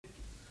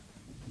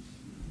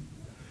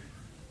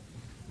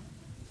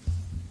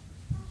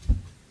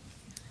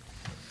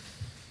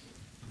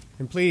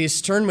And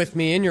please turn with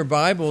me in your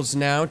Bibles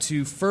now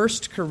to 1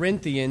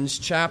 Corinthians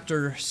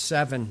chapter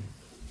 7.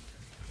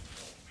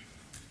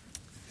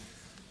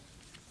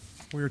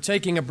 We are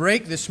taking a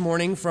break this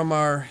morning from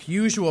our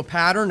usual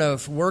pattern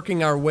of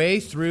working our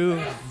way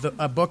through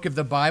a book of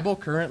the Bible.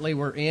 Currently,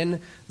 we're in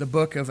the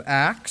book of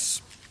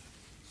Acts.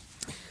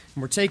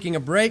 And we're taking a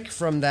break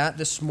from that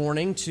this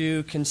morning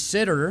to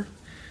consider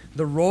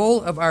the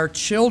role of our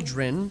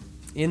children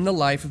in the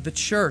life of the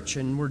church.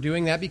 And we're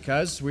doing that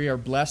because we are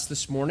blessed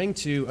this morning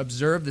to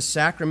observe the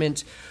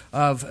sacrament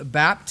of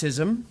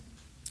baptism.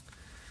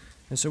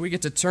 And so we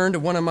get to turn to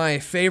one of my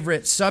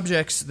favorite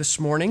subjects this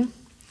morning,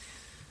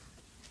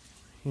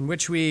 in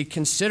which we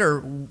consider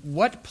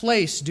what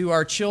place do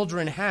our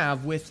children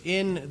have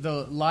within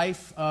the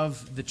life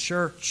of the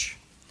church.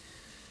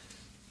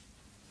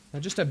 Now,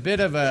 just a bit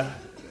of an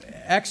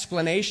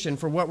explanation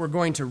for what we're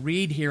going to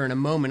read here in a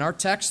moment. Our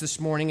text this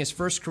morning is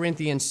 1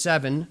 Corinthians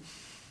 7,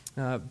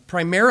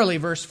 primarily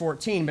verse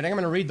 14, but I'm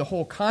going to read the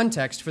whole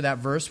context for that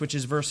verse, which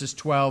is verses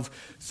 12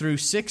 through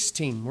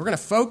 16. We're going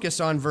to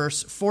focus on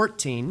verse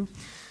 14,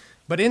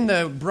 but in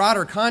the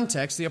broader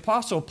context, the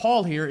Apostle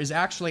Paul here is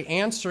actually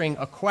answering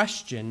a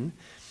question,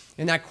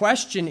 and that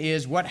question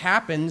is, what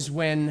happens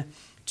when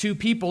two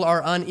people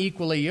are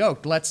unequally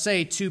yoked? Let's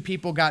say two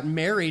people got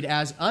married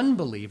as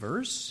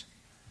unbelievers,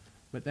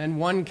 but then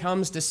one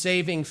comes to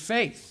saving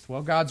faith.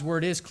 Well, God's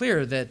word is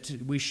clear that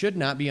we should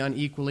not be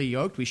unequally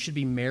yoked. We should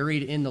be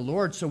married in the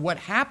Lord. So what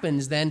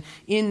happens then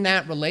in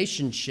that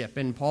relationship?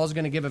 And Paul's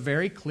going to give a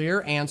very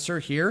clear answer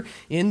here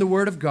in the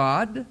Word of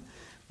God.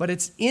 But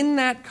it's in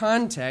that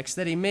context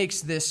that he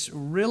makes this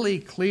really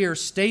clear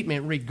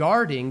statement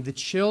regarding the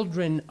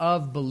children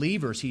of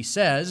believers. He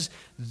says,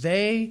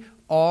 they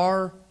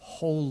are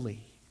holy.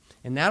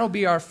 And that'll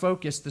be our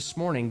focus this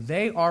morning.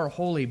 They are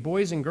holy.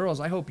 Boys and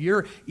girls, I hope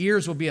your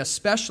ears will be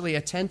especially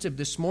attentive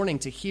this morning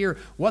to hear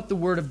what the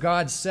Word of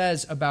God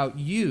says about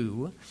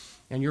you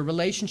and your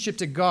relationship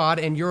to God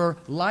and your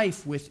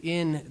life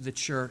within the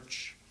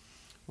church.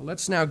 Well,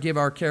 let's now give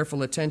our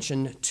careful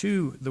attention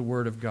to the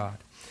Word of God.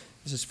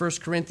 This is 1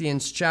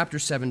 Corinthians chapter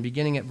 7,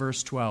 beginning at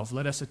verse 12.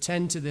 Let us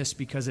attend to this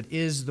because it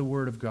is the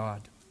Word of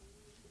God.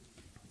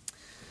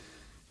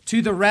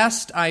 To the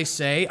rest I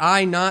say,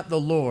 I, not the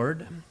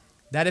Lord,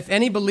 that if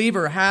any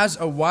believer has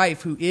a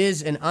wife who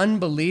is an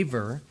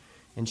unbeliever,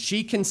 and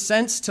she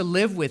consents to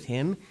live with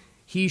him,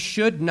 he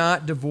should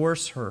not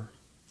divorce her.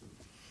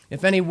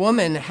 If any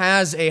woman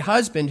has a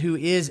husband who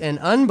is an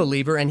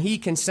unbeliever, and he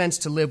consents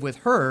to live with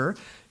her,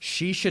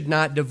 she should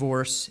not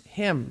divorce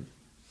him.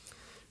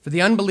 For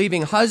the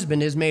unbelieving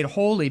husband is made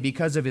holy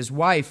because of his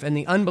wife, and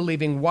the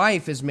unbelieving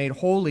wife is made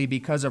holy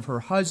because of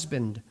her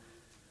husband.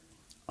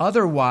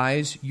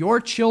 Otherwise,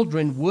 your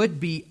children would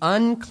be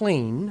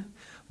unclean,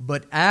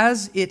 but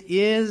as it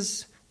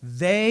is,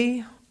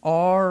 they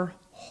are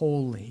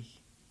holy.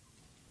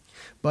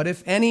 But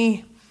if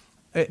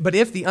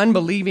the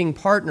unbelieving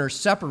partner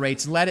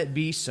separates, let it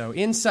be so.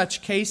 In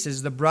such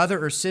cases, the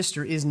brother or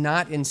sister is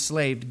not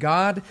enslaved.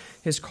 God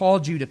has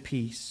called you to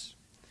peace.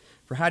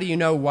 For how do you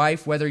know,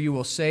 wife, whether you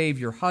will save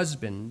your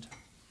husband?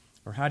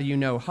 Or how do you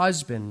know,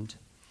 husband,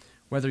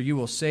 whether you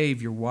will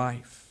save your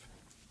wife?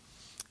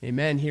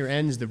 Amen. Here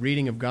ends the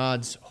reading of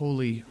God's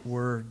holy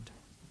word.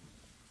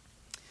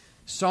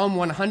 Psalm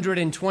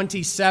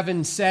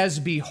 127 says,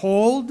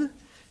 behold,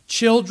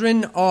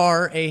 children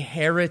are a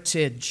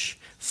heritage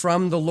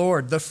from the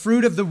Lord, the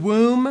fruit of the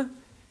womb,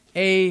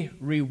 a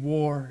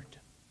reward.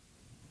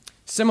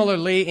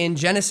 Similarly, in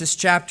Genesis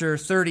chapter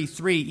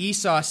 33,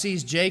 Esau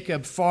sees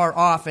Jacob far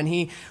off and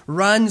he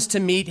runs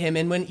to meet him.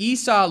 And when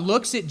Esau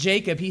looks at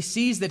Jacob, he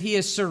sees that he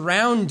is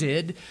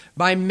surrounded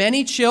by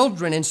many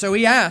children. And so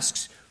he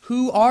asks,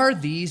 who are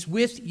these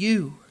with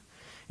you?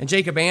 And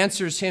Jacob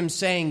answers him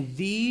saying,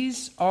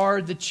 these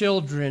are the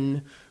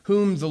children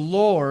whom the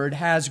Lord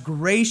has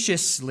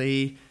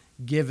graciously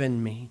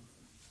given me.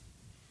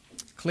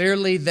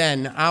 Clearly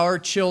then, our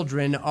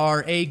children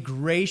are a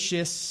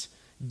gracious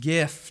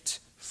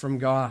gift from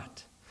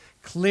God.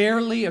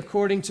 Clearly,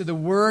 according to the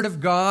Word of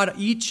God,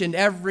 each and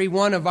every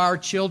one of our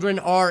children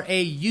are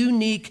a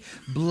unique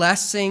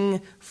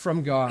blessing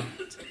from God.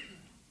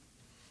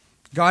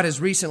 God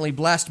has recently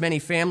blessed many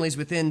families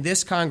within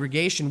this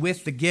congregation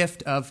with the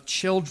gift of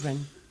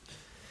children.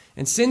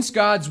 And since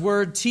God's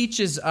Word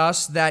teaches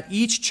us that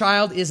each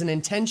child is an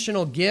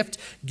intentional gift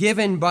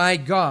given by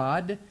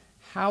God,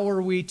 how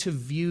are we to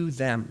view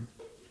them?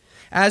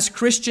 As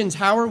Christians,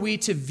 how are we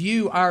to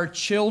view our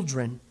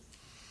children?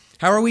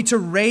 How are we to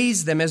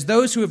raise them as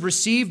those who have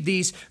received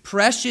these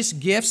precious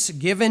gifts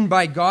given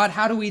by God?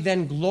 How do we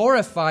then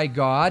glorify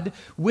God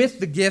with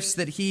the gifts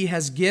that He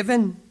has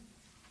given?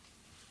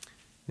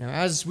 Now,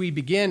 as we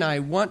begin, I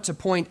want to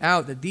point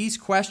out that these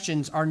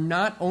questions are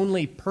not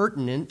only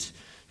pertinent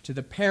to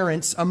the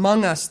parents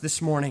among us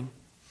this morning.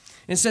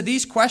 Instead,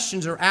 these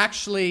questions are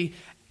actually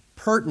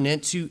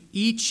pertinent to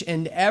each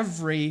and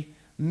every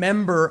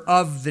member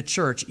of the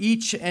church,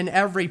 each and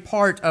every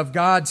part of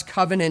God's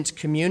covenant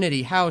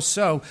community. How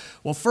so?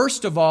 Well,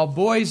 first of all,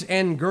 boys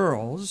and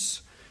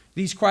girls,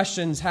 these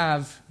questions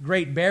have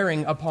great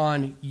bearing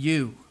upon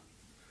you.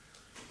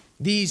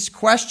 These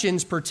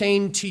questions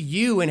pertain to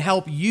you and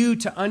help you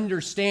to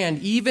understand,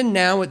 even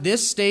now at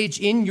this stage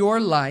in your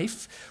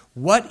life,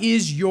 what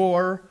is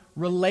your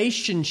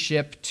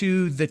relationship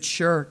to the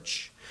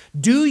church?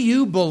 Do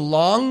you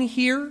belong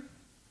here,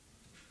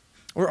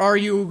 or are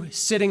you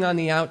sitting on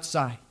the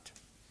outside?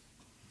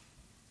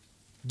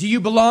 Do you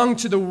belong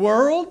to the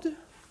world,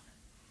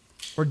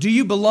 or do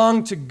you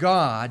belong to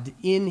God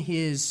in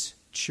His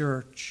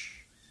church?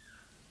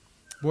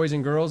 Boys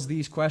and girls,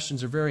 these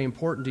questions are very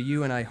important to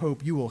you, and I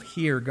hope you will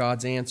hear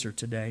God's answer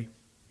today.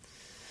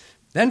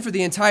 Then for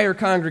the entire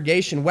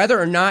congregation, whether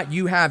or not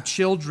you have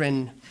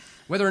children,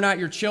 whether or not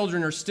your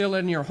children are still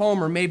in your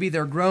home or maybe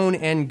they're grown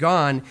and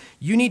gone,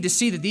 you need to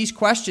see that these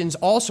questions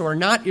also are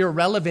not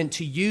irrelevant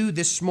to you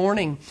this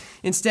morning.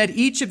 Instead,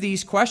 each of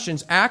these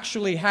questions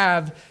actually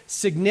have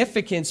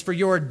significance for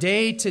your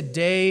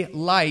day-to-day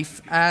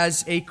life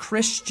as a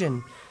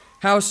Christian.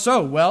 How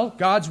so? Well,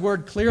 God's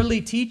Word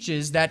clearly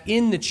teaches that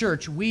in the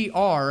church we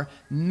are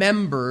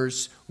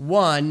members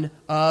one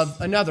of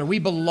another. We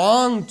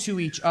belong to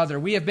each other.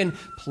 We have been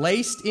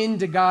placed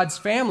into God's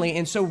family,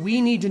 and so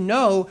we need to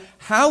know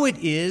how it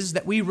is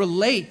that we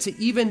relate to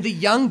even the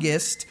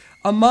youngest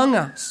among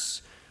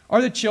us.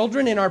 Are the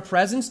children in our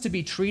presence to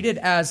be treated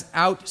as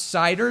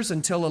outsiders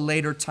until a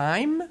later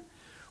time?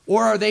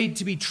 Or are they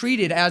to be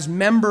treated as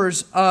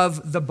members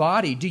of the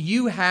body? Do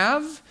you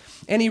have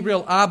any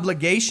real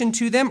obligation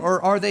to them,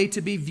 or are they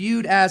to be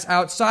viewed as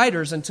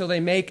outsiders until they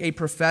make a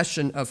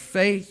profession of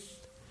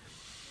faith?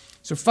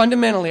 So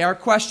fundamentally, our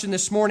question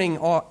this morning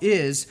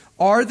is,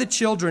 are the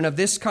children of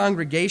this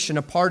congregation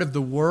a part of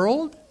the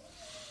world,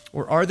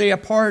 or are they a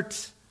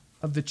part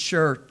of the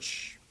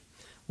church?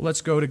 Well,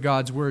 let's go to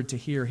God's Word to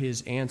hear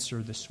His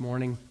answer this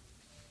morning.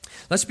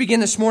 Let's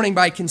begin this morning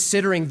by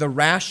considering the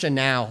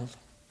rationale.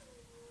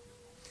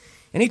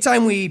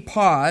 Anytime we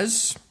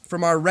pause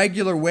from our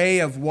regular way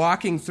of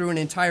walking through an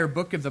entire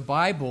book of the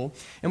Bible,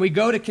 and we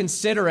go to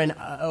consider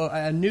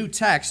a new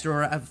text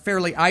or a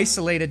fairly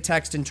isolated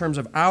text in terms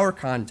of our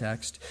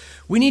context,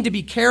 we need to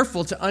be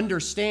careful to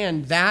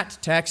understand that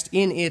text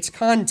in its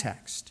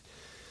context.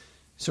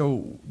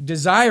 So,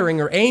 desiring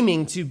or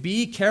aiming to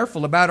be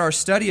careful about our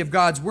study of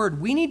God's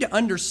Word, we need to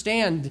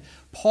understand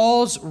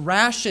Paul's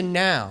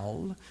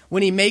rationale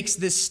when he makes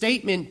this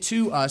statement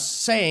to us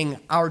saying,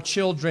 "Our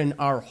children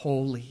are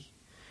holy."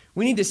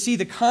 We need to see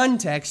the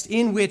context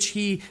in which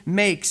he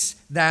makes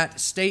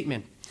that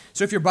statement.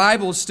 So if your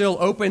Bible is still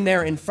open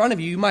there in front of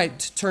you, you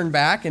might turn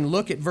back and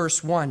look at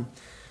verse 1.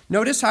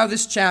 Notice how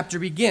this chapter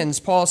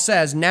begins. Paul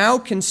says, "Now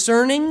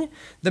concerning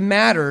the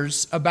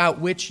matters about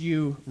which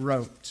you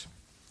wrote."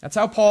 That's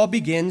how Paul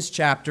begins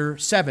chapter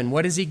 7.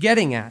 What is he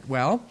getting at?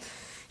 Well,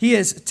 he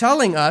is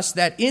telling us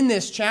that in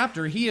this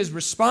chapter he is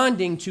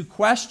responding to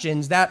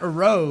questions that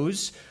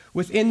arose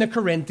within the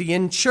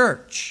Corinthian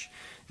church.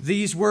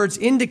 These words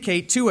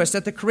indicate to us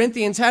that the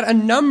Corinthians had a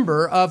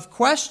number of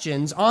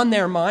questions on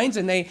their minds,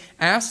 and they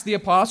asked the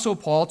Apostle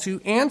Paul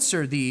to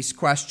answer these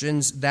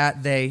questions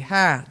that they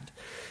had.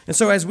 And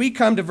so as we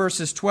come to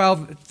verses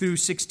 12 through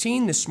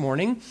 16 this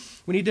morning,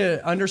 we need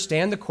to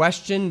understand the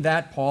question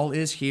that Paul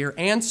is here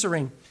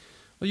answering.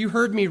 Well, you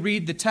heard me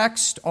read the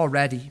text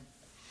already.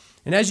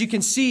 And as you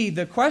can see,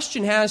 the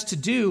question has to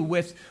do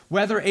with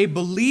whether a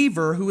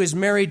believer who is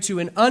married to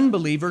an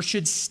unbeliever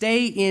should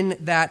stay in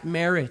that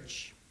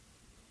marriage.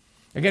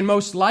 Again,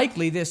 most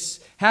likely this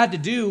had to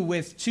do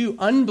with two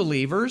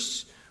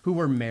unbelievers who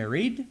were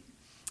married,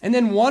 and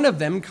then one of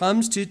them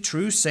comes to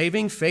true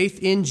saving faith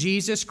in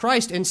Jesus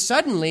Christ, and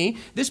suddenly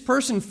this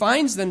person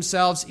finds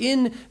themselves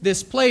in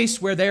this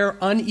place where they're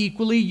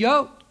unequally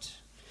yoked.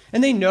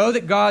 And they know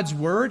that God's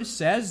Word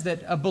says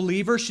that a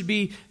believer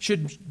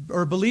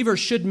believers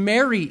should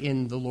marry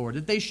in the Lord,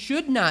 that they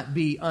should not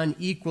be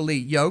unequally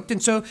yoked.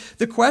 And so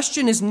the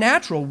question is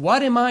natural: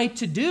 what am I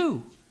to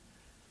do?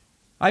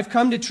 I've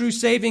come to true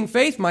saving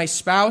faith. My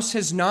spouse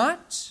has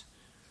not.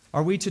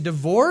 Are we to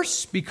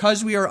divorce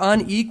because we are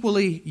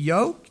unequally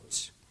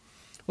yoked?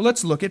 Well,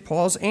 let's look at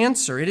Paul's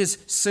answer. It is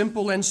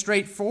simple and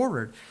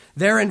straightforward.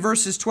 There in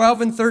verses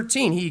 12 and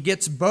 13, he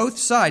gets both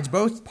sides,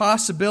 both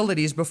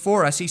possibilities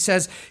before us. He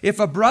says, if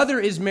a brother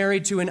is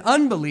married to an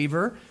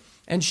unbeliever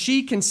and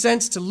she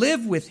consents to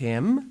live with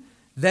him,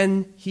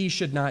 then he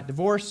should not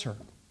divorce her.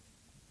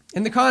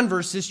 And the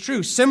converse is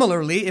true.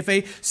 Similarly, if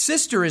a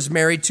sister is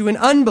married to an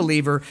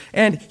unbeliever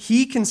and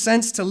he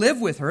consents to live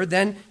with her,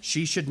 then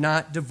she should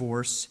not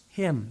divorce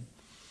him.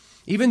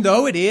 Even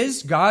though it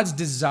is God's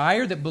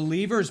desire that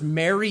believers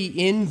marry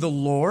in the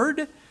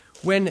Lord,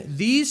 when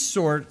these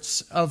sorts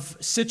of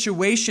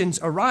situations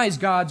arise,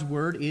 God's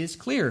Word is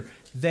clear.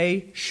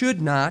 They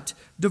should not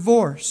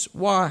divorce.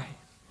 Why?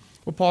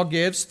 Well, Paul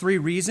gives 3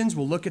 reasons.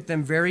 We'll look at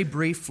them very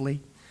briefly.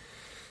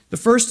 The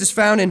first is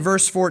found in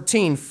verse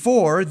 14.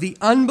 For the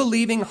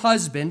unbelieving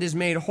husband is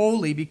made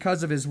holy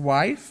because of his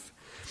wife,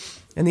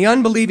 and the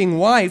unbelieving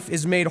wife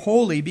is made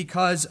holy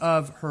because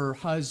of her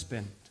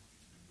husband.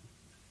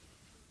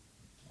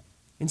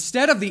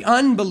 Instead of the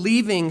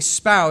unbelieving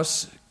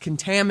spouse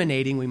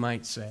contaminating, we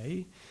might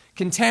say,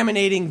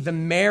 contaminating the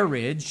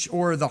marriage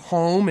or the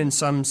home in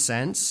some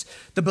sense,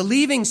 the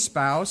believing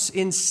spouse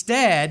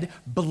instead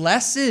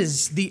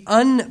blesses the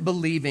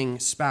unbelieving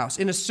spouse.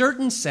 In a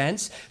certain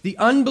sense, the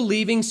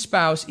unbelieving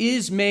spouse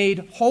is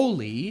made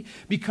holy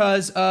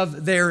because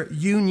of their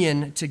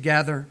union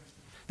together.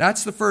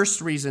 That's the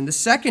first reason. The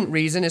second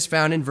reason is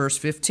found in verse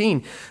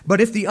 15. But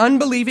if the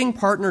unbelieving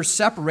partner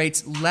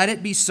separates, let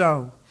it be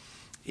so.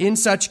 In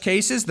such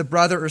cases, the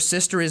brother or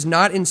sister is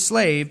not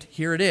enslaved.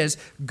 Here it is.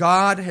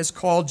 God has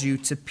called you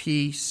to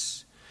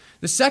peace.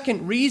 The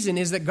second reason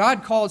is that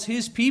God calls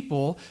his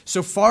people,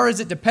 so far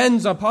as it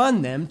depends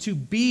upon them, to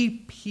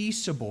be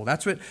peaceable.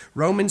 That's what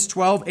Romans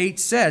 12:8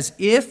 says.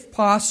 If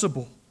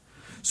possible,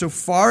 so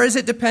far as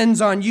it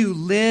depends on you,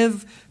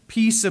 live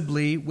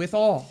peaceably with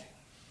all.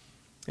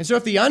 And so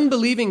if the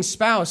unbelieving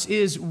spouse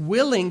is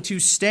willing to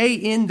stay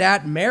in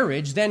that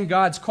marriage, then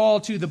God's call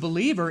to the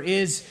believer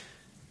is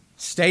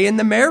stay in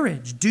the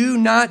marriage. Do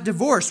not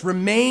divorce.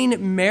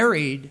 Remain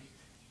married.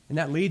 And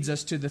that leads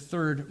us to the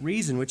third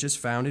reason, which is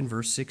found in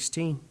verse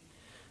 16.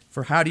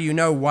 For how do you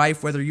know,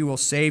 wife, whether you will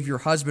save your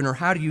husband, or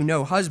how do you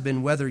know,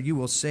 husband, whether you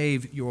will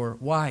save your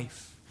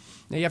wife?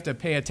 Now you have to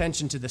pay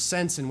attention to the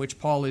sense in which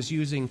Paul is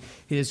using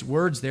his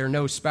words there.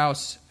 No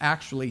spouse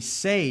actually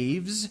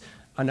saves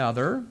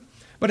another.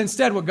 But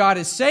instead, what God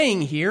is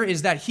saying here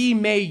is that he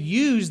may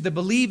use the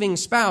believing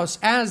spouse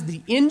as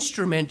the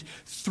instrument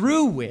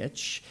through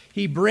which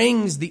he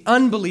brings the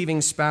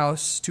unbelieving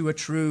spouse to a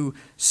true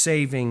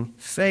saving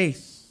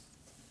faith.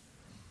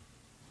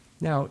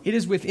 Now, it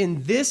is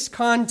within this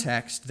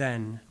context,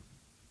 then,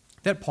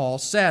 that Paul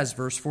says,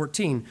 verse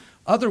 14,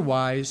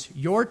 otherwise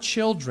your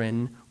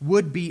children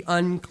would be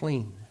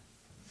unclean.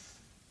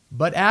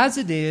 But as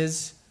it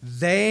is,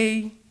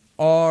 they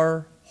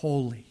are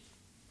holy.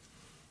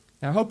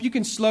 Now, I hope you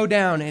can slow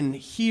down and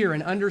hear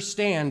and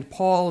understand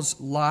Paul's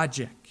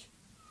logic.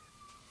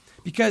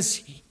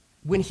 Because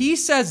when he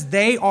says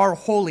they are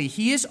holy,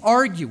 he is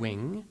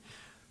arguing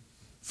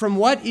from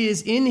what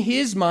is in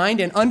his mind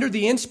and under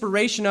the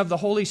inspiration of the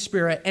Holy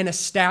Spirit an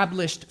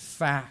established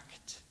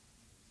fact.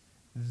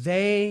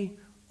 They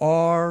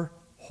are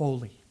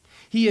holy.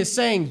 He is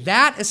saying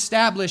that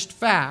established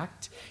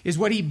fact is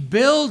what he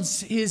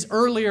builds his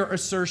earlier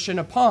assertion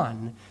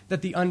upon,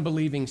 that the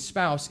unbelieving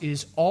spouse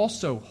is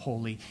also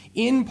holy.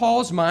 In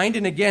Paul's mind,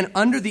 and again,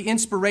 under the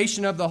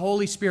inspiration of the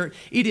Holy Spirit,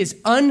 it is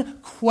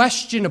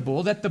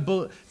unquestionable that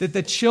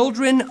the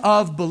children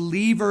of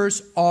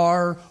believers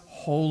are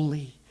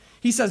holy.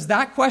 He says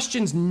that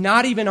question's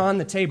not even on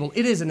the table.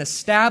 It is an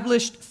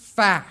established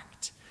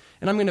fact.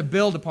 And I'm going to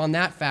build upon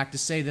that fact to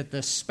say that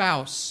the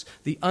spouse,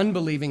 the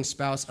unbelieving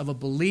spouse of a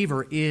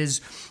believer, is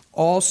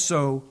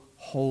also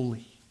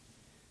holy.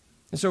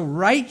 And so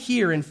right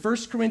here in 1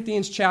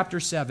 Corinthians chapter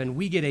 7,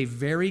 we get a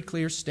very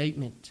clear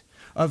statement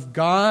of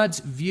God's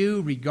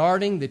view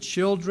regarding the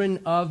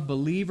children of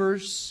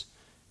believers,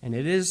 and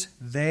it is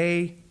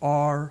they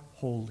are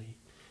holy.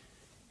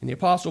 In the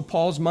Apostle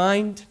Paul's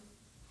mind,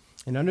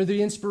 and under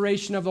the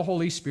inspiration of the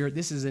Holy Spirit,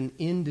 this is an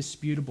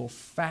indisputable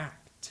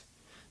fact.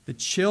 The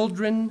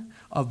children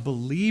of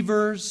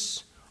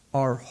believers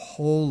are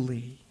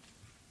holy.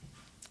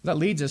 That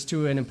leads us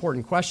to an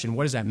important question.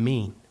 What does that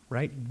mean?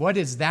 Right? What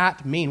does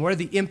that mean? What are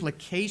the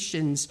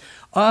implications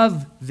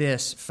of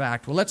this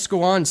fact? Well, let's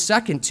go on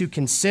second to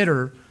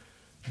consider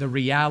the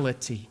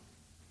reality.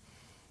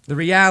 The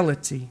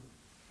reality.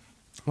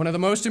 One of the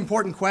most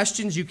important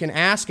questions you can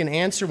ask and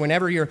answer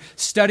whenever you're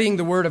studying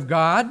the Word of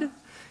God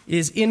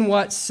is in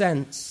what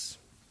sense?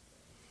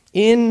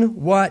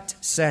 In what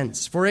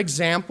sense? For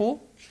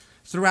example,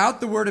 throughout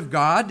the Word of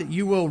God,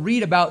 you will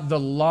read about the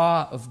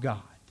law of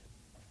God.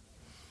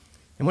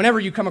 And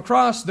whenever you come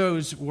across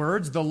those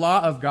words, the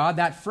law of God,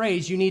 that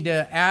phrase, you need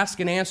to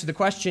ask and answer the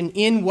question,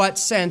 in what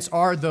sense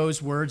are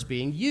those words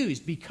being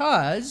used?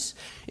 Because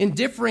in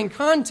differing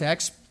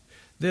contexts,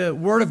 the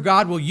Word of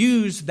God will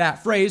use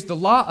that phrase, the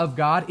law of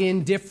God,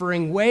 in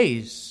differing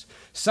ways.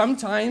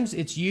 Sometimes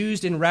it's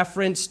used in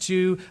reference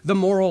to the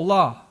moral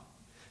law.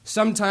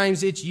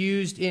 Sometimes it's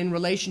used in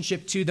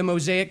relationship to the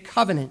Mosaic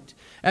covenant.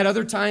 At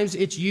other times,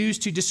 it's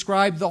used to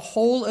describe the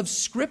whole of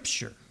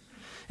Scripture.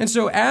 And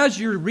so as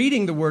you're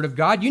reading the Word of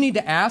God, you need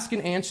to ask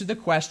and answer the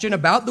question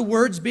about the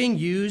words being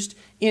used,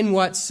 in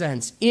what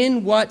sense?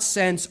 In what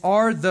sense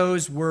are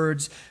those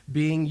words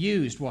being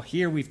used? Well,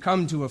 here we've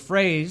come to a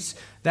phrase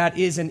that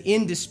is an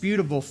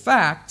indisputable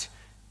fact.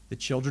 The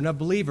children of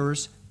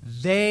believers,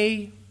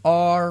 they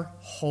are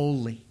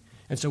holy.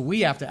 And so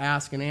we have to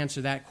ask and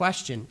answer that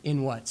question,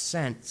 in what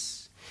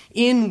sense?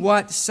 In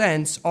what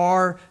sense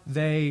are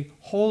they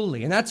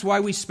holy? And that's why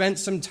we spent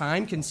some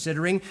time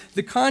considering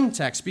the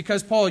context,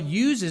 because Paul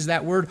uses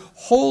that word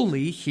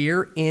holy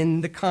here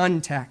in the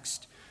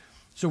context.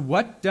 So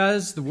what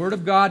does the Word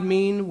of God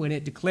mean when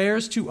it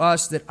declares to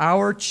us that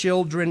our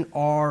children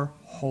are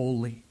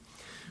holy?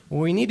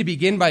 Well, we need to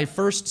begin by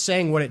first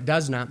saying what it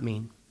does not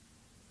mean.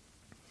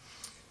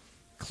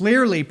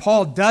 Clearly,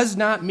 Paul does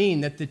not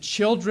mean that the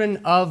children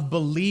of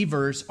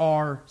believers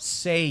are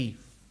saved.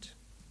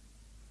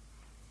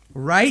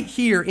 Right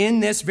here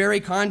in this very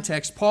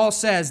context, Paul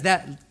says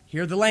that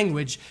hear the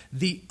language,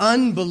 the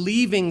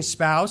unbelieving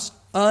spouse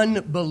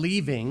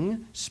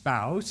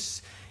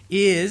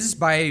is,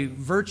 by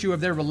virtue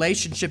of their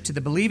relationship to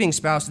the believing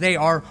spouse, they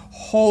are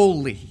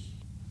holy.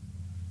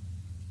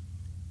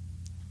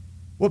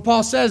 What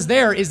Paul says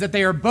there is that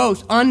they are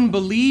both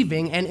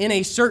unbelieving and, in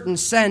a certain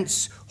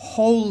sense,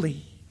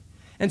 holy.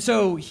 And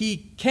so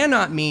he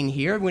cannot mean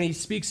here, when he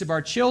speaks of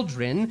our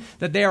children,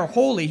 that they are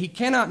holy. He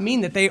cannot mean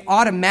that they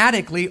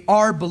automatically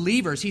are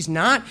believers. He's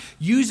not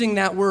using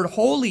that word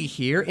holy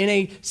here in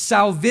a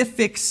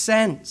salvific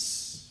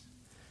sense.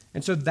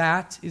 And so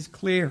that is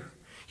clear.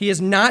 He is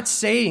not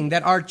saying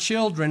that our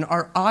children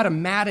are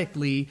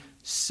automatically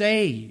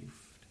saved.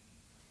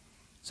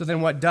 So then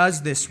what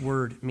does this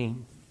word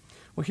mean?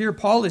 Well, here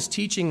Paul is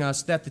teaching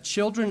us that the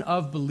children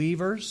of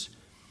believers,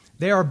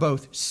 they are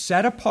both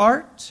set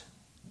apart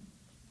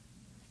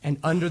and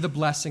under the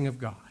blessing of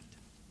God.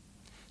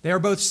 They are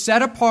both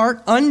set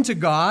apart unto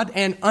God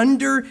and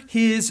under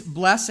His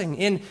blessing.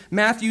 In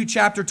Matthew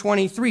chapter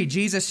 23,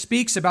 Jesus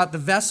speaks about the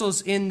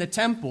vessels in the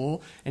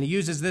temple, and He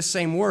uses this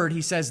same word.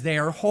 He says they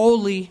are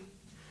holy.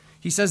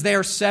 He says they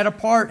are set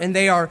apart and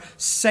they are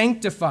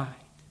sanctified.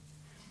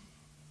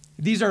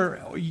 These are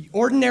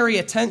ordinary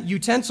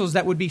utensils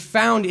that would be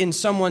found in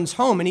someone's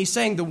home. And he's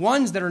saying the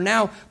ones that are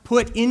now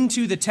put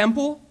into the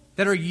temple,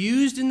 that are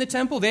used in the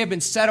temple, they have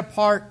been set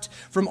apart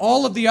from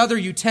all of the other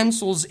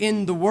utensils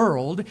in the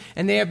world,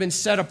 and they have been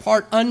set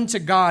apart unto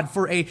God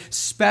for a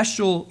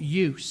special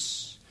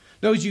use.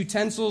 Those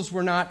utensils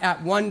were not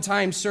at one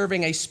time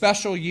serving a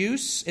special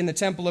use in the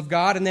temple of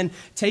God and then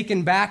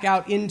taken back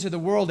out into the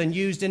world and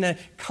used in a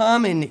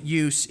common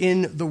use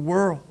in the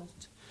world.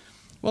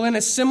 Well, in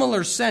a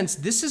similar sense,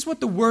 this is what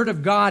the Word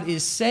of God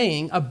is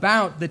saying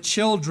about the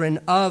children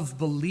of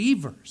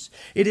believers.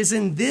 It is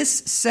in this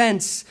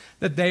sense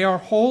that they are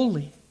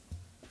holy.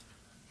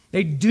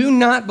 They do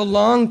not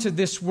belong to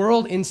this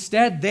world.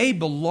 Instead, they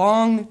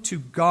belong to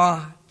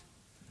God.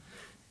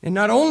 And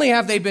not only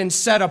have they been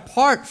set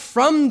apart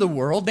from the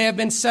world, they have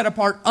been set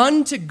apart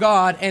unto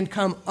God and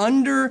come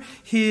under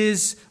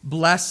His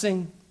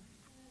blessing.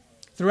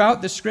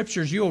 Throughout the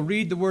Scriptures, you will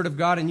read the Word of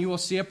God and you will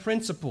see a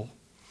principle.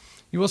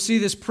 You will see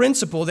this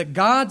principle that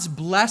God's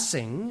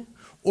blessing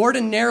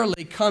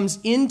ordinarily comes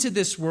into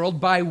this world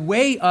by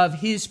way of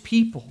His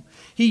people.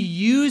 He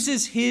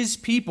uses His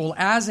people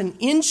as an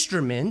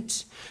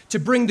instrument to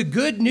bring the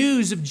good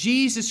news of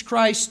Jesus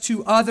Christ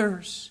to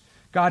others.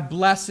 God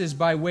blesses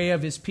by way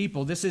of His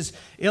people. This is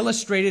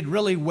illustrated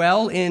really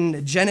well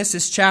in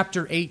Genesis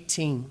chapter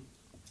 18.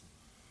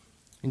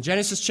 In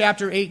Genesis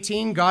chapter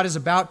 18, God is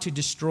about to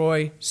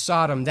destroy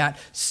Sodom, that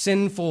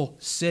sinful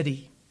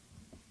city.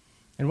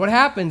 And what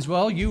happens?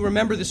 Well, you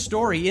remember the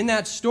story. In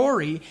that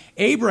story,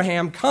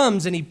 Abraham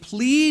comes and he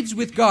pleads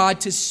with God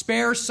to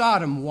spare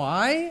Sodom.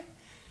 Why?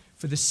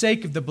 For the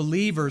sake of the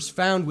believers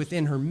found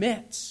within her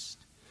midst.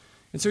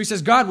 And so he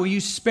says, God, will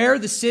you spare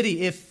the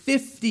city if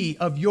 50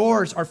 of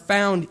yours are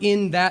found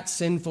in that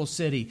sinful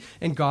city?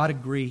 And God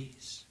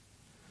agrees.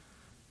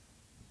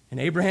 And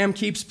Abraham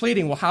keeps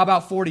pleading, well, how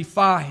about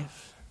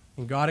 45?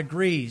 And God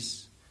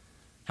agrees.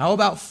 How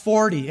about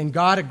 40? And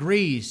God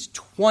agrees.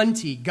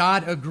 20,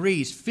 God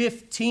agrees.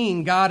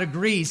 15, God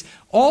agrees.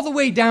 All the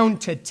way down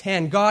to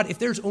 10. God, if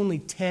there's only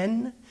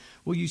 10,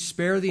 will you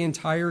spare the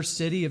entire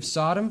city of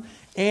Sodom?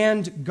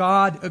 And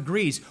God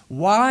agrees.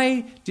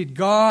 Why did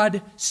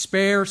God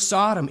spare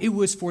Sodom? It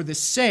was for the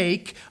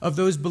sake of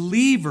those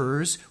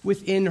believers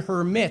within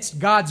her midst.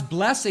 God's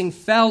blessing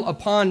fell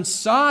upon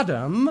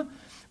Sodom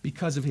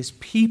because of His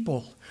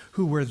people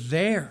who were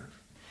there.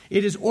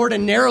 It is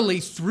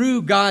ordinarily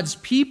through God's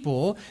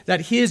people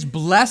that His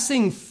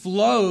blessing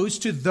flows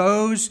to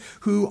those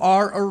who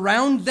are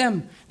around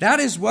them. That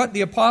is what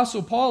the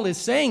Apostle Paul is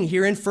saying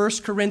here in 1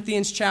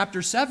 Corinthians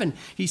chapter 7.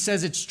 He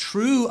says it's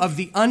true of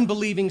the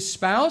unbelieving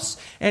spouse,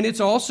 and it's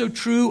also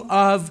true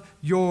of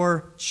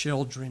your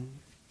children.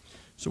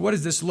 So what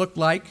does this look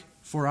like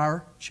for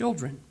our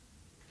children?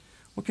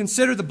 Well,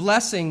 consider the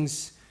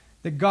blessings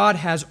that God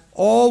has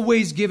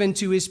always given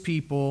to His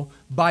people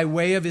by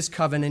way of His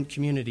covenant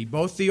community,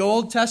 both the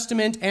Old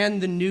Testament and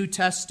the New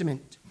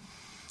Testament.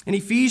 In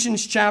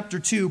Ephesians chapter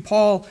 2,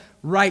 Paul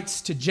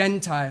writes to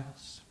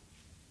Gentiles.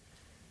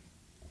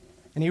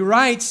 And he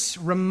writes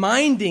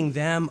reminding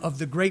them of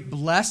the great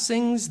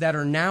blessings that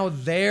are now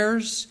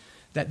theirs,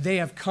 that they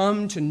have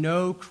come to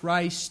know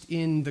Christ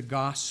in the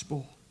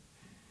gospel.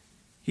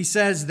 He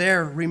says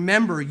there,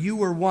 remember, you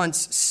were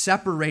once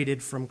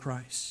separated from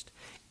Christ,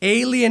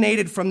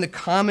 alienated from the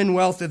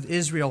commonwealth of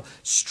Israel,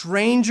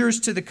 strangers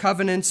to the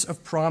covenants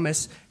of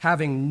promise,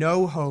 having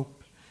no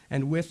hope,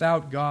 and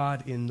without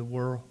God in the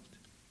world.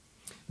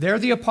 There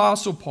the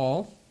Apostle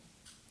Paul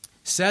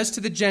says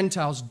to the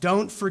Gentiles,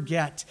 don't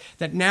forget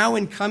that now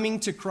in coming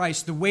to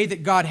Christ, the way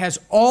that God has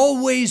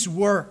always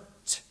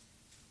worked,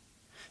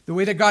 the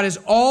way that God has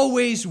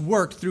always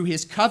worked through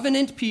His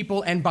covenant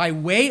people and by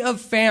way of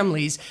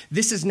families,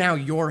 this is now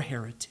your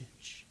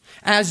heritage.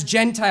 As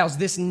Gentiles,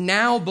 this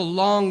now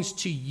belongs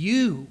to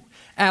you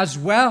as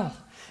well.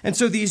 And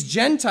so these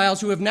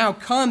Gentiles who have now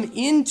come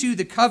into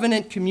the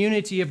covenant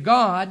community of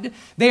God,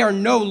 they are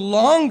no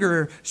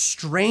longer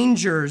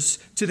strangers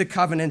to the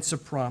covenants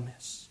of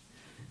promise.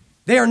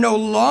 They are no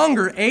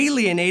longer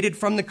alienated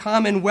from the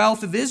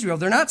commonwealth of Israel.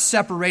 They're not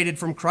separated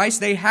from Christ.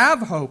 They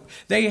have hope.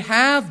 They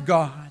have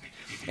God.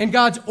 And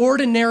God's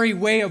ordinary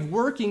way of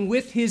working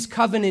with his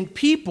covenant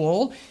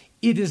people,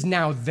 it is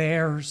now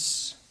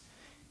theirs.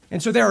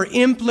 And so there are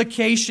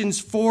implications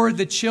for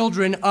the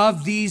children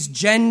of these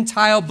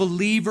Gentile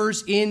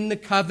believers in the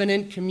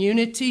covenant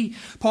community.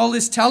 Paul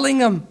is telling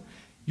them,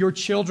 your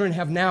children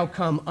have now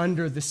come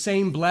under the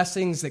same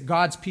blessings that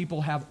God's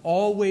people have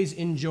always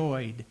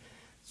enjoyed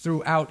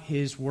throughout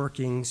his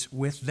workings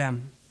with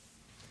them.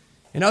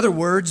 In other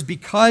words,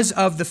 because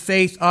of the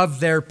faith of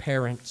their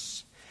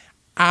parents,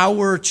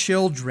 our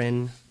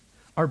children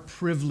are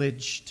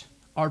privileged,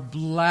 are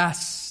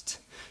blessed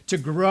to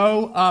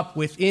grow up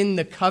within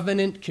the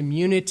covenant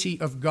community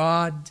of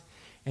God,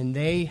 and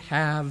they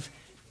have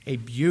a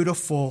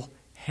beautiful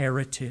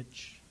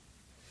heritage.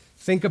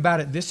 Think about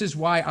it. This is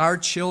why our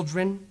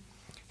children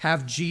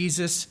have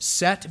Jesus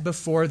set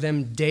before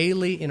them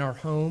daily in our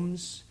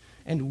homes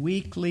and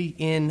weekly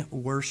in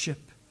worship.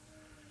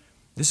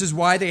 This is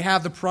why they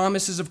have the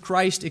promises of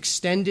Christ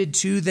extended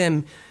to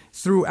them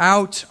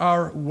throughout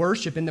our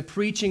worship, in the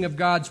preaching of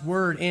God's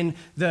word, in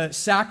the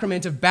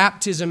sacrament of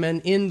baptism,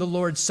 and in the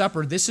Lord's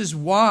Supper. This is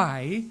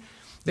why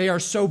they are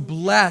so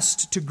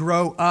blessed to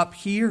grow up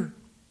here.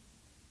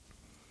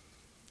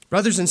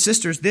 Brothers and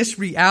sisters, this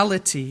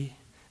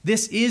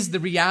is the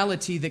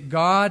reality that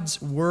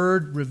God's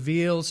word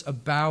reveals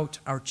about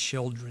our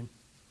children.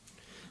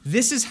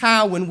 This is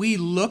how, when we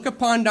look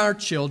upon our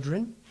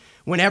children,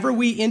 whenever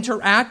we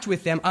interact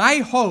with them, I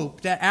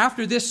hope that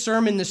after this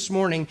sermon this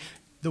morning,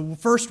 the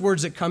first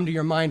words that come to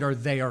your mind are,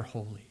 they are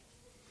holy.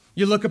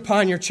 You look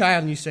upon your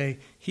child and you say,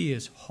 he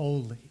is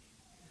holy.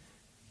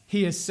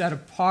 He is set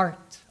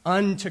apart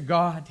unto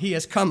God. He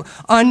has come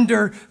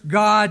under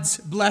God's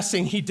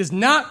blessing. He does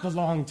not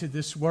belong to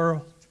this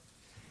world.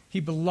 He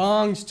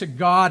belongs to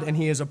God, and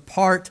he is a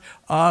part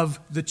of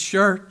the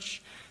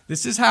church.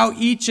 This is how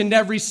each and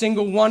every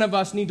single one of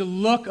us need to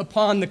look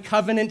upon the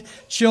covenant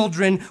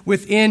children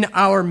within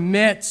our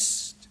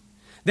midst.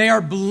 They are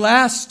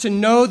blessed to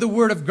know the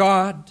word of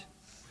God.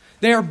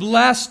 They are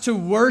blessed to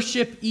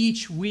worship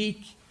each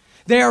week.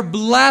 They are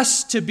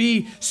blessed to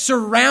be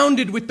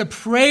surrounded with the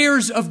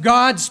prayers of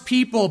God's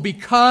people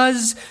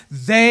because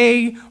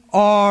they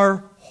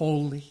are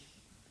holy.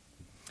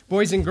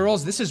 Boys and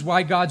girls, this is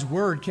why God's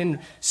word can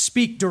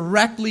speak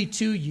directly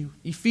to you.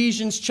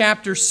 Ephesians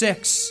chapter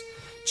 6.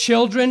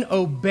 Children,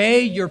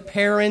 obey your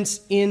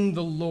parents in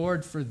the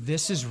Lord, for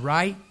this is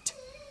right.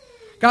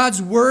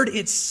 God's word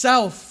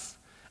itself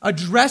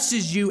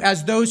addresses you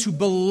as those who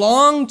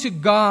belong to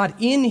God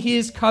in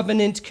his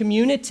covenant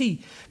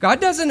community. God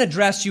doesn't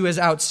address you as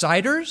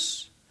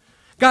outsiders.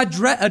 God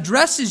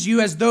addresses you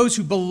as those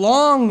who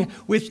belong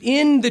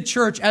within the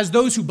church, as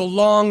those who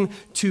belong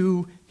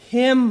to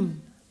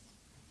him.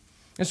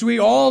 And so we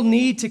all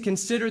need to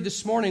consider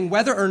this morning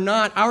whether or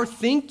not our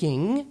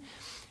thinking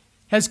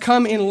has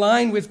come in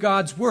line with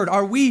God's word.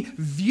 Are we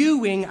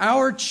viewing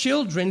our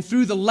children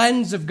through the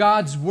lens of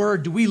God's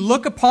word? Do we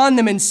look upon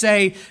them and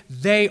say,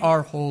 they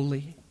are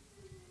holy?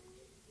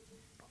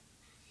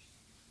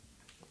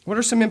 What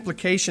are some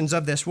implications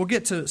of this? We'll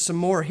get to some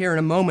more here in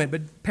a moment,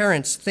 but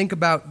parents, think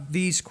about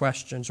these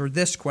questions, or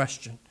this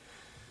question.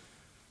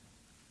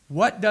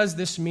 What does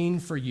this mean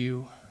for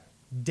you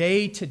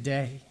day to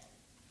day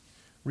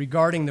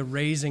regarding the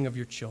raising of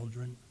your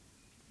children?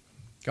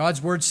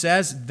 God's word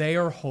says they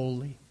are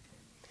holy.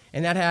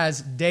 And that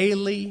has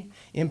daily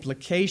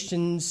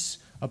implications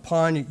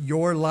upon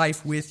your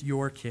life with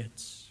your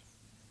kids.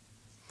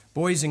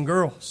 Boys and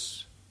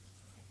girls,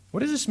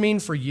 what does this mean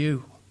for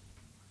you?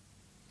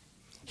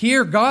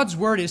 Here, God's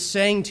word is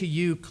saying to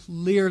you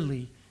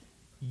clearly,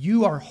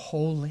 you are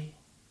holy.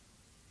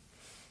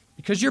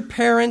 Because your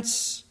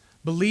parents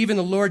believe in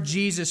the Lord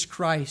Jesus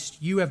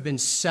Christ, you have been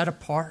set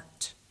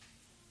apart.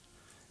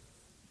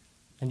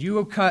 And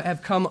you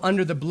have come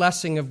under the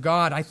blessing of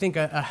God. I think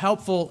a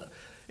helpful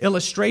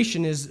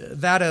illustration is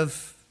that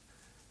of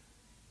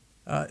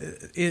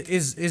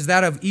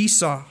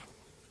Esau.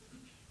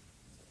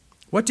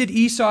 What did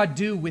Esau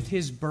do with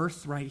his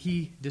birthright?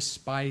 He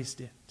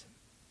despised it.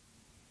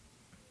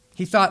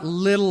 He thought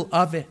little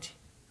of it,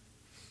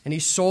 and he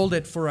sold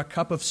it for a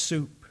cup of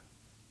soup.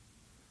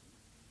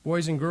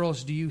 Boys and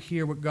girls, do you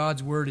hear what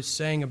God's word is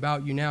saying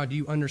about you now? Do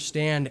you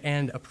understand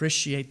and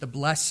appreciate the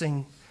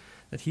blessing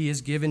that he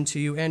has given to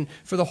you? And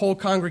for the whole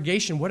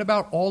congregation, what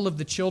about all of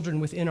the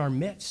children within our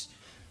midst?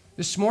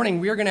 This morning,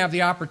 we are going to have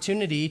the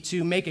opportunity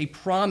to make a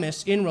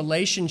promise in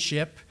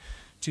relationship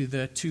to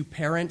the two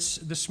parents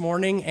this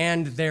morning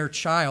and their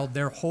child,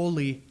 their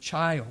holy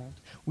child.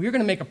 We are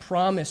going to make a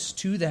promise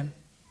to them.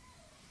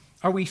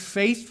 Are we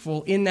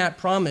faithful in that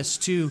promise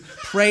to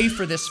pray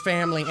for this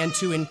family and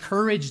to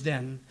encourage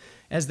them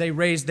as they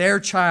raise their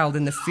child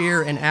in the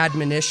fear and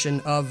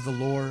admonition of the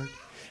Lord?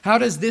 How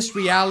does this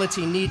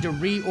reality need to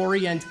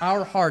reorient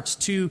our hearts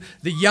to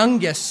the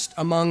youngest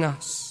among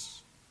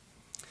us?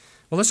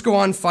 Well, let's go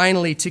on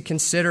finally to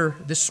consider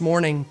this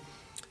morning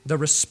the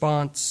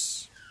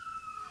response.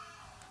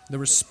 The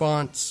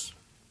response.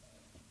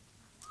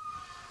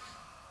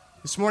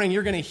 This morning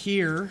you're going to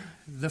hear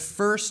the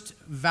first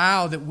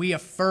vow that we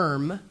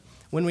affirm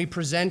when we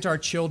present our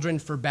children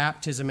for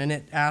baptism, and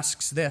it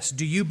asks this: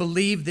 do you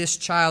believe this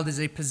child is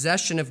a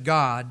possession of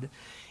God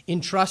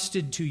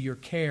entrusted to your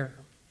care?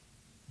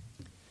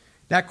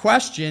 That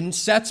question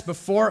sets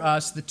before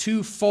us the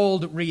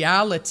twofold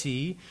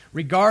reality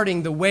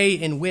regarding the way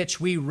in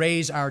which we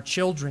raise our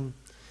children.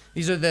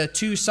 These are the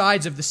two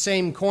sides of the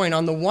same coin.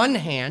 On the one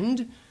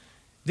hand,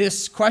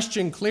 this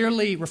question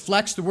clearly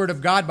reflects the Word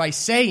of God by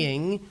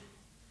saying,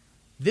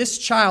 this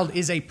child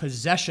is a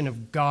possession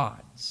of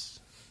God's.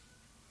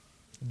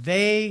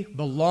 They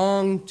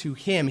belong to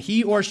Him.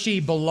 He or she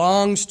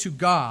belongs to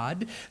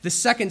God. The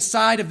second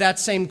side of that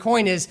same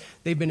coin is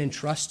they've been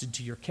entrusted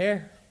to your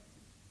care.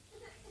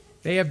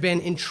 They have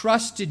been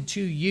entrusted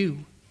to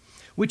you,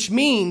 which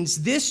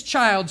means this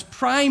child's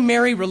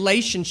primary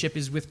relationship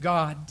is with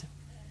God.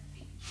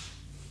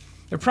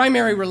 Their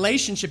primary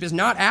relationship is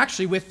not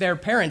actually with their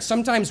parents.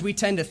 Sometimes we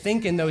tend to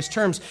think in those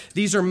terms.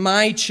 These are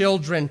my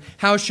children.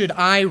 How should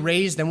I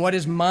raise them? What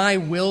is my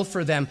will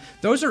for them?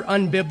 Those are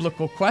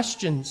unbiblical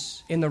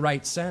questions in the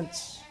right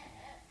sense.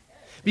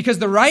 Because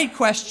the right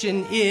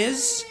question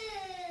is,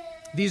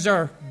 these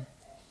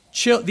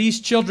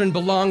children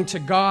belong to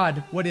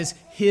God. What is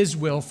His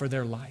will for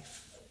their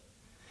life?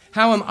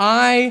 How am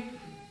I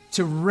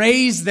to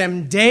raise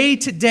them day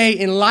to day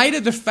in light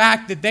of the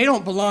fact that they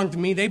don't belong to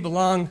me, they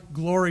belong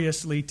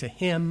gloriously to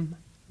Him.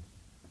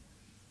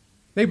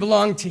 They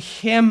belong to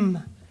Him.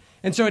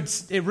 And so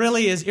it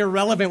really is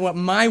irrelevant what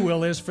my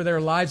will is for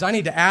their lives. I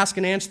need to ask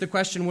and answer the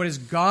question, what is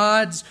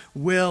God's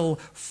will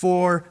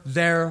for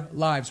their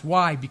lives?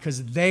 Why?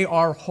 Because they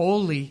are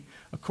holy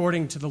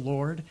according to the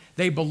Lord.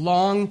 They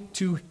belong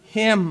to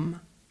Him.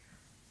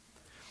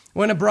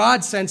 Well, in a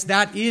broad sense,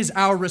 that is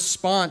our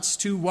response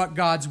to what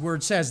God's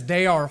Word says.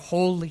 They are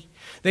holy.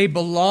 They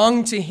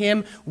belong to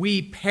Him.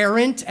 We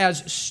parent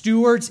as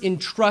stewards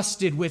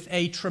entrusted with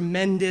a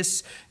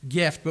tremendous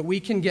gift, but we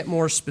can get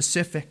more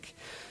specific.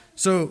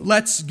 So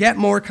let's get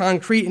more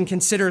concrete and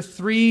consider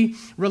three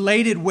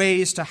related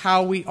ways to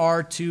how we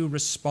are to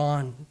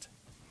respond.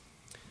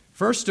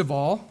 First of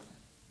all,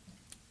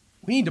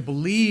 we need to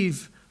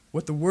believe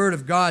what the Word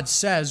of God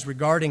says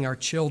regarding our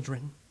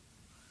children.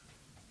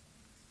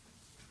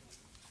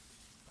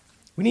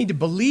 We need to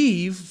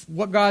believe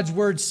what God's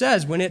Word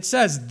says when it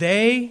says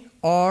they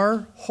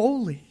are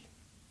holy.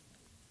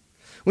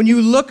 When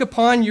you look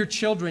upon your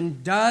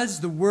children, does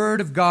the Word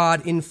of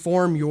God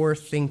inform your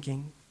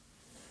thinking?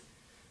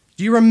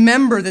 Do you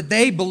remember that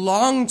they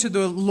belong to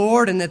the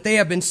Lord and that they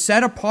have been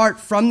set apart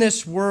from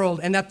this world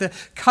and that the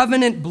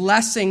covenant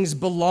blessings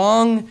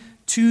belong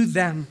to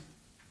them?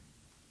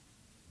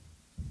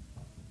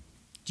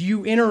 Do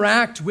you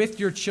interact with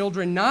your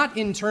children not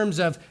in terms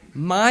of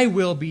my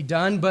will be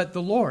done, but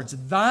the Lord's,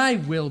 thy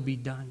will be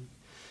done?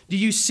 Do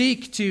you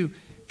seek to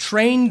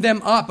train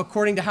them up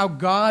according to how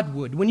God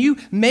would? When you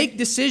make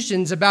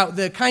decisions about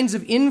the kinds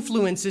of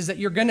influences that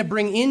you're going to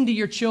bring into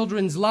your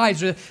children's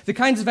lives, or the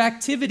kinds of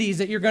activities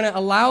that you're going to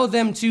allow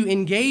them to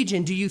engage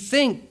in, do you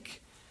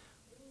think,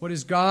 what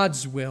is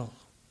God's will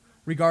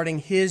regarding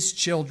His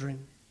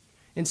children,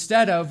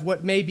 instead of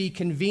what may be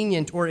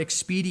convenient or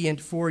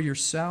expedient for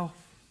yourself?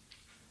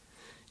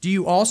 Do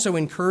you also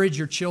encourage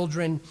your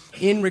children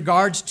in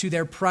regards to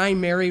their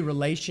primary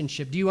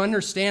relationship? Do you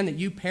understand that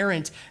you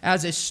parent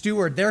as a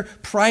steward? Their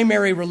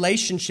primary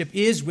relationship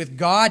is with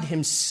God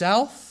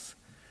Himself,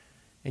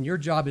 and your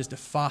job is to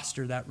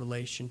foster that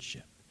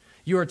relationship.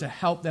 You are to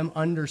help them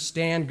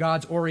understand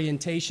God's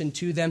orientation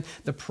to them,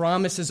 the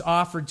promises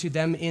offered to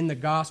them in the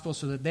gospel,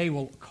 so that they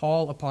will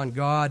call upon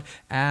God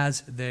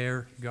as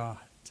their God.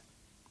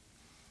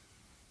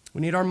 We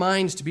need our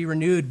minds to be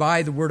renewed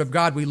by the Word of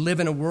God. We live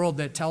in a world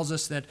that tells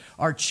us that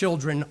our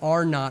children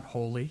are not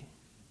holy.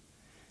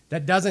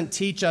 That doesn't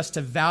teach us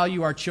to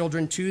value our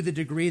children to the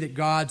degree that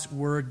God's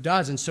Word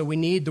does. And so we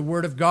need the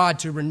Word of God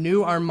to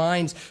renew our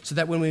minds so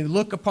that when we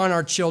look upon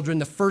our children,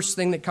 the first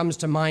thing that comes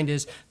to mind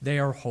is they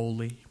are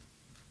holy.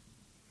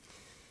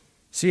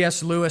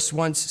 C.S. Lewis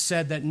once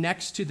said that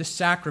next to the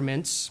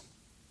sacraments,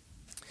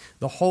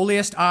 the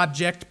holiest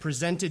object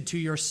presented to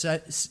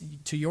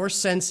your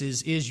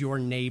senses is your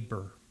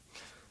neighbor.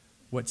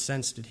 What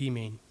sense did he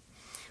mean?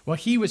 Well,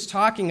 he was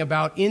talking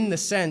about in the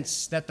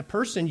sense that the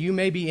person you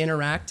may be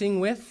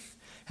interacting with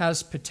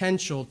has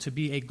potential to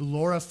be a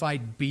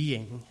glorified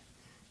being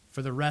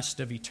for the rest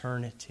of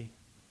eternity.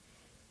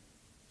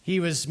 He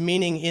was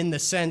meaning in the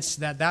sense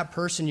that that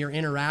person you're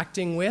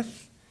interacting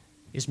with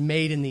is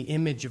made in the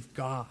image of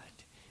God.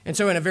 And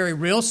so in a very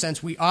real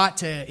sense, we ought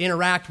to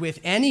interact with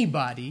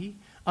anybody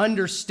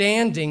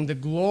understanding the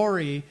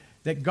glory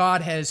that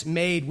God has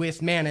made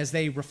with man as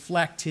they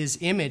reflect His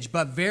image.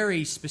 But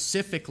very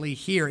specifically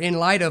here, in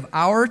light of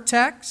our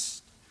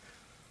text,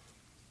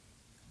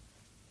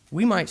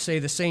 we might say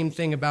the same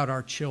thing about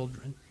our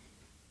children.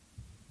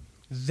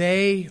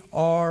 They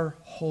are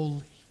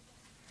holy.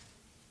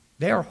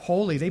 They are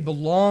holy. They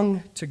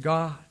belong to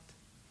God.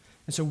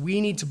 And so we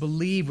need to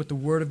believe what the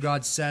Word of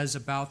God says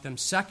about them.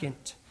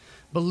 Second,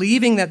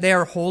 believing that they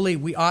are holy,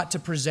 we ought to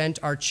present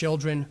our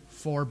children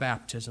for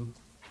baptism.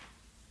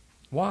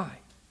 Why?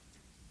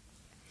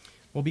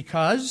 Well,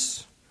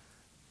 because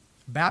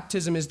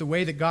baptism is the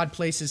way that God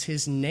places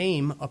His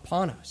name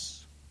upon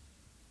us.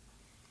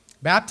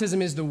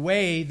 Baptism is the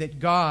way that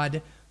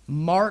God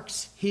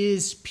marks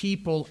His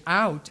people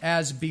out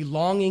as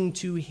belonging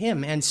to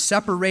Him and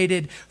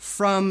separated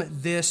from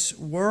this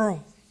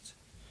world.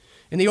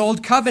 In the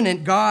Old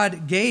Covenant,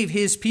 God gave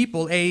His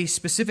people a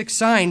specific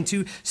sign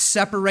to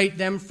separate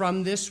them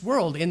from this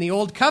world. In the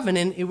Old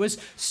Covenant, it was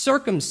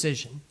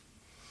circumcision.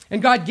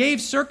 And God gave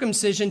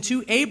circumcision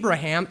to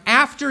Abraham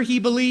after he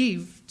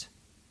believed,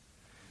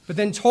 but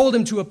then told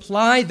him to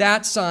apply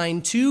that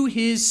sign to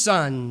his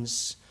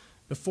sons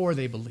before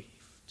they believed.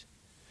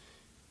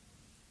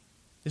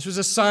 This was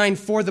a sign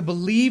for the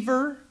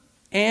believer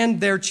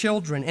and their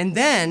children. And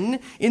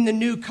then, in the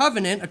New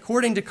Covenant,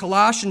 according to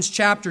Colossians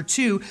chapter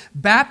 2,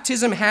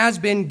 baptism has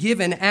been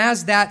given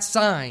as that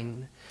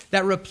sign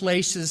that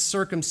replaces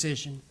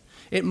circumcision.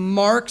 It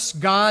marks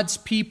God's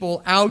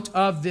people out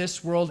of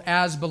this world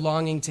as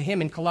belonging to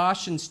Him. In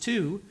Colossians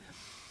 2,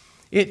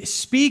 it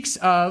speaks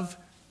of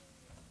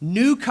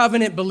New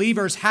Covenant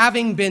believers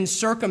having been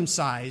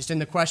circumcised. And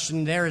the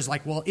question there is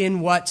like, well,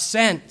 in what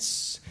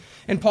sense?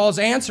 And Paul's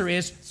answer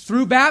is,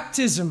 through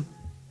baptism.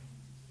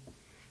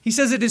 He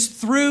says it is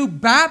through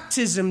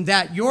baptism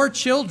that your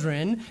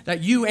children,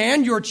 that you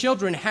and your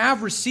children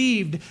have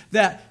received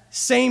that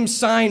same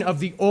sign of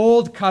the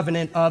Old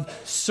Covenant of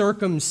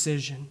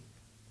circumcision.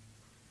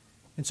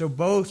 And so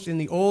both in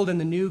the Old and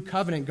the New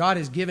Covenant, God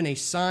has given a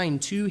sign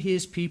to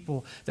His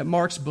people that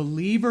marks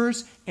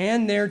believers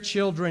and their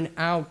children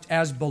out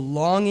as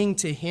belonging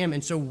to Him.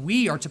 And so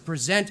we are to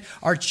present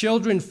our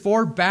children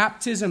for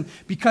baptism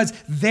because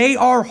they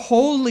are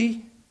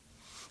holy.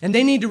 And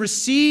they need to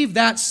receive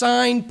that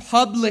sign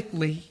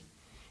publicly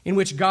in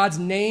which God's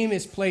name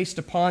is placed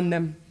upon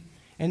them.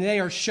 And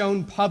they are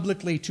shown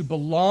publicly to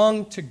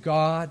belong to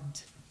God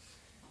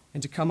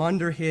and to come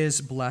under His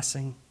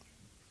blessing.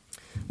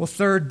 Well,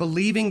 third,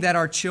 believing that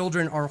our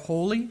children are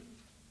holy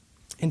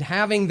and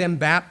having them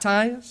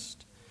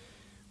baptized,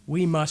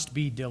 we must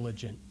be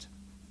diligent.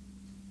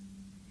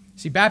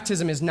 See,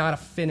 baptism is not a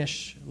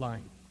finish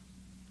line.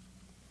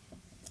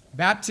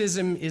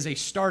 Baptism is a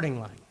starting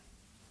line.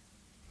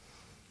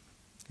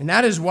 And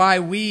that is why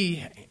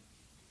we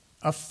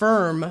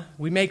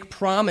make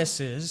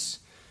promises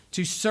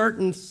to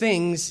certain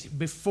things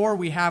before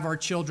we have our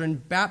children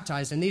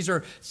baptized. And these are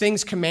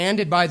things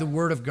commanded by the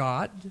Word of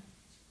God.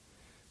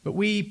 But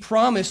we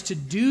promise to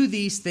do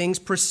these things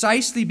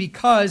precisely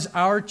because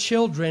our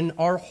children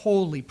are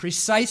holy,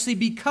 precisely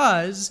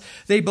because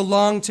they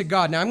belong to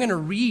God. Now, I'm going to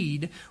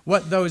read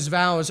what those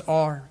vows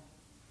are.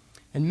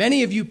 And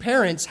many of you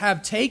parents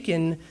have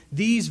taken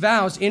these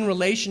vows in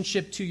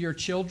relationship to your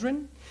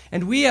children.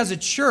 And we as a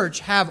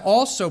church have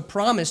also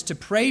promised to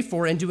pray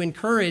for and to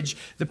encourage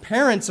the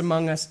parents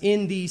among us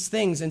in these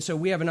things. And so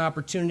we have an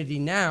opportunity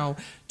now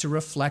to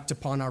reflect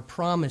upon our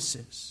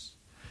promises.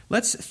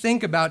 Let's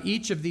think about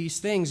each of these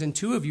things, and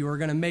two of you are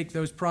going to make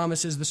those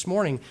promises this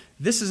morning.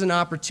 This is an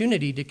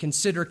opportunity to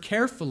consider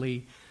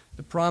carefully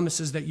the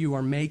promises that you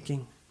are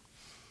making.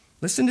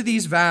 Listen to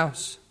these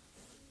vows.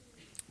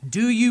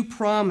 Do you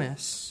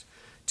promise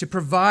to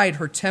provide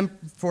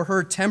for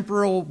her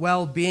temporal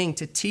well-being,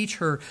 to teach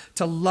her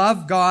to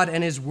love God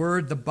and His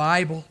Word, the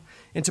Bible,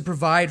 and to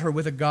provide her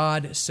with a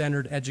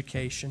God-centered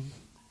education?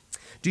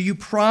 Do you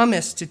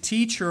promise to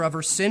teach her of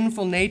her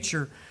sinful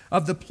nature,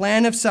 of the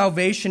plan of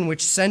salvation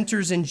which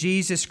centers in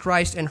Jesus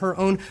Christ and her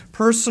own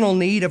personal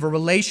need of a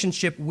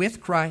relationship with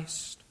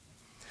Christ?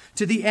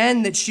 To the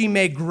end that she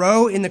may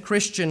grow in the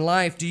Christian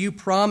life, do you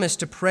promise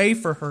to pray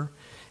for her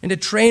and to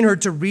train her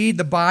to read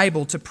the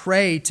Bible, to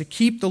pray, to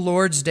keep the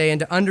Lord's Day, and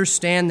to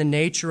understand the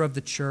nature of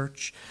the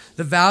church,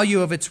 the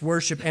value of its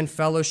worship and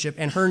fellowship,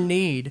 and her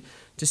need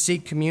to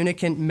seek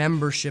communicant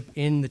membership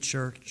in the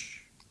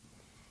church?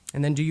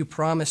 And then do you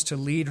promise to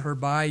lead her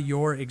by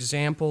your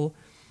example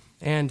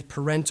and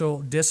parental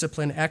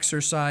discipline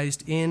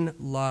exercised in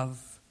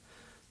love,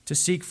 to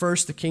seek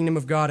first the kingdom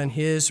of God and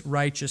His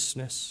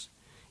righteousness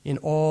in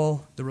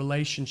all the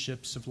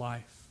relationships of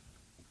life?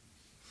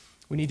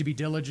 We need to be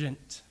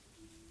diligent.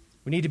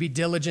 We need to be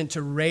diligent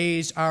to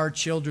raise our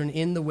children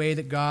in the way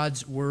that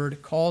God's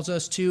Word calls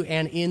us to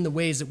and in the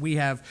ways that we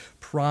have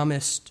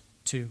promised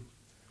to.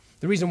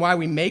 The reason why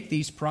we make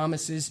these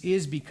promises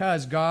is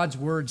because God's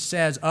Word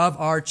says of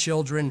our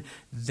children,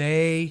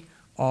 they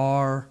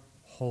are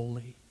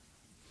holy.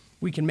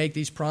 We can make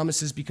these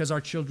promises because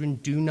our children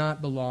do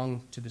not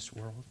belong to this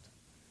world,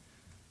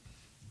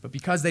 but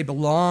because they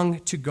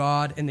belong to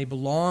God and they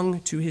belong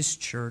to His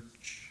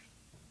church.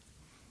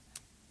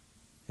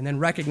 And then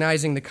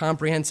recognizing the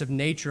comprehensive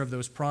nature of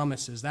those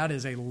promises, that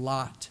is a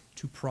lot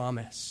to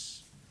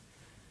promise.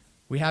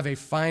 We have a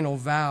final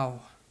vow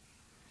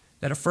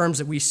that affirms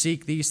that we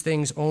seek these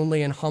things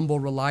only in humble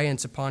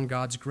reliance upon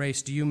God's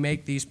grace? Do you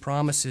make these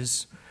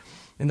promises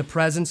in the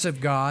presence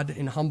of God,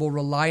 in humble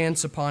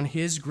reliance upon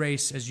His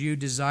grace, as you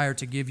desire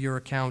to give your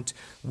account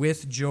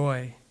with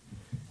joy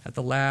at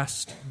the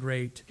last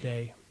great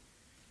day?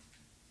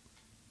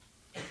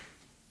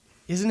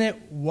 Isn't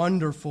it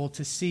wonderful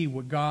to see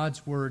what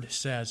God's Word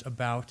says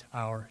about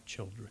our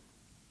children?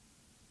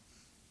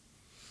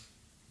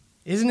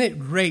 Isn't it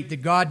great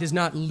that God does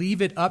not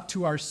leave it up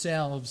to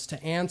ourselves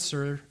to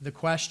answer the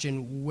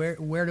question,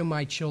 where do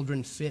my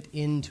children fit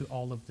into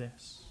all of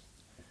this?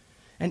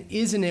 And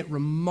isn't it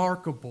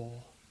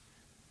remarkable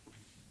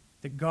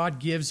that God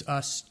gives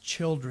us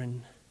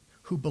children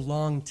who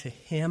belong to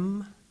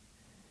Him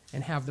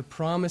and have the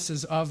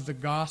promises of the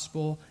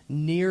gospel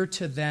near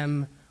to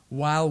them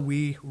while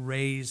we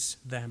raise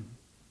them?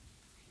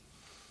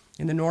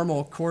 In the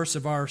normal course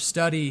of our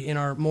study in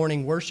our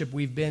morning worship,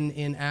 we've been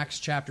in Acts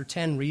chapter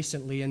 10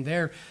 recently, and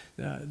there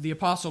the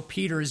Apostle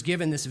Peter is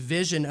given this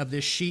vision of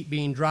this sheep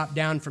being dropped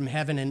down from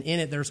heaven, and in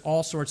it there's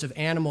all sorts of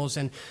animals,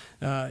 and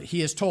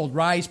he is told,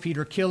 "Rise,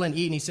 Peter, kill and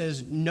eat," and he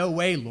says, "No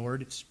way,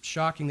 Lord." It's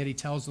shocking that he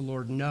tells the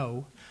Lord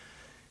no.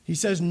 He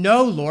says,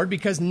 "No, Lord,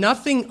 because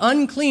nothing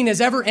unclean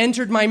has ever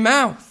entered my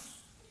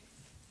mouth."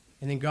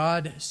 And then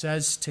God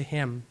says to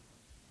him,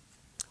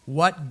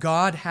 "What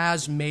God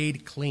has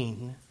made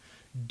clean,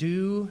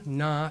 do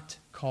not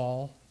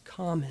call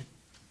common."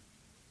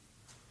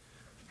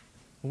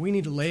 We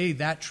need to lay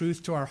that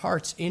truth to our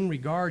hearts in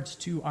regards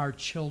to our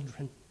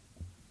children.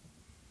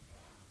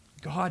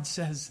 God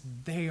says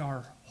they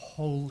are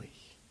holy,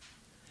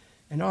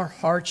 and our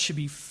hearts should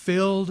be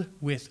filled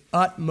with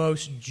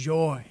utmost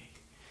joy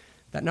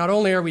that not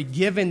only are we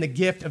given the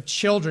gift of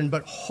children,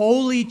 but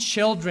holy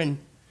children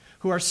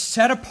who are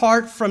set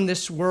apart from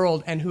this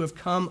world and who have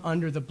come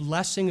under the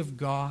blessing of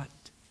God.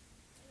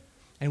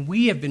 And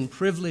we have been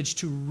privileged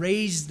to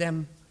raise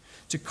them,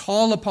 to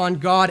call upon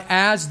God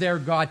as their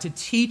God, to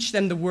teach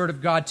them the Word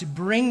of God, to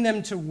bring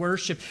them to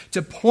worship,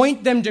 to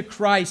point them to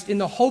Christ in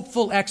the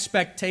hopeful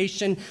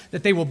expectation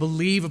that they will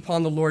believe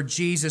upon the Lord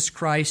Jesus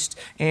Christ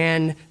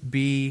and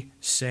be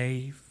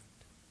saved.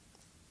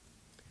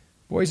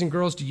 Boys and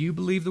girls, do you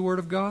believe the Word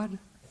of God?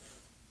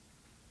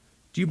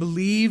 Do you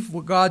believe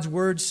what God's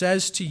Word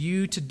says to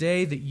you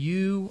today, that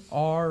you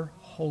are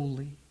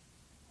holy?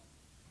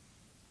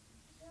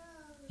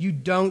 You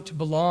don't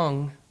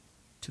belong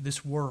to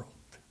this world.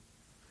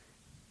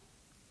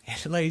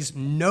 It lays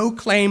no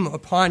claim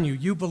upon you.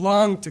 You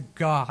belong to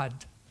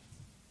God.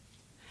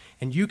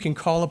 And you can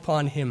call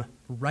upon Him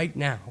right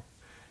now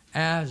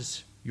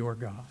as your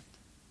God.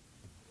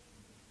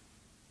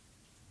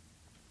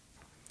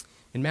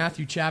 In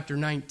Matthew chapter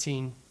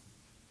 19,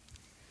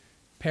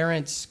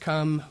 parents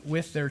come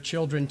with their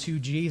children to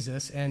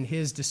Jesus, and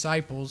His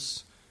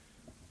disciples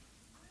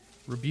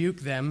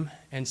rebuke them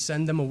and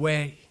send them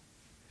away.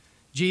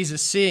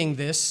 Jesus, seeing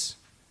this,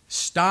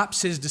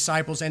 stops His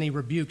disciples and He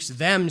rebukes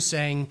them,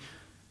 saying,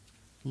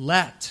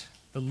 "Let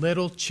the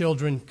little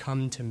children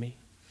come to me,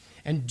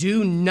 and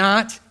do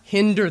not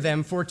hinder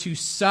them, for to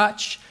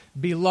such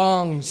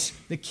belongs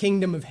the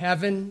kingdom of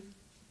heaven."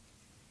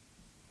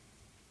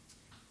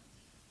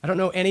 I don't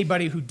know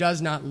anybody who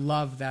does not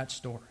love that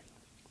story,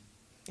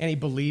 any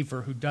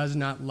believer who does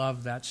not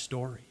love that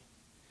story.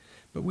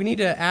 But we need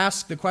to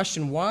ask the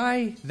question,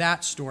 why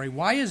that story?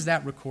 Why is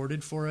that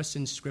recorded for us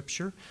in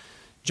Scripture?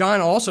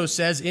 John also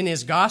says in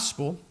his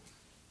gospel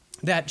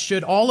that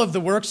should all of the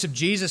works of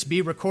Jesus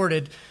be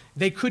recorded,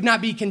 they could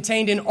not be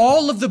contained in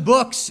all of the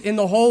books in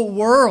the whole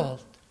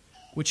world,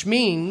 which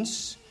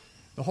means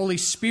the Holy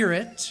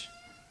Spirit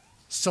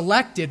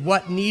selected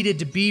what needed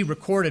to be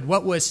recorded,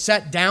 what was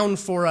set down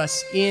for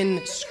us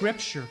in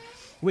Scripture,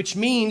 which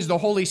means the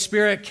Holy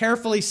Spirit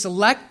carefully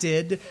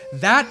selected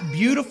that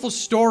beautiful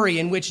story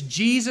in which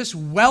Jesus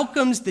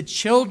welcomes the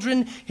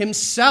children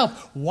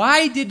Himself.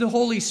 Why did the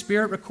Holy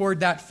Spirit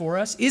record that for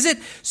us? Is it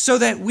so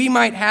that we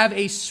might have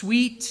a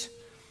sweet,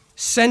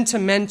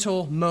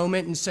 sentimental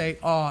moment and say,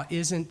 "Oh,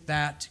 isn't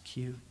that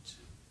cute?"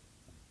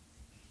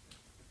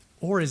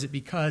 Or is it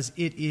because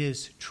it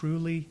is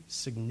truly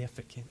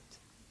significant?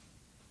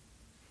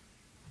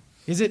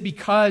 Is it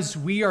because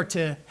we are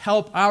to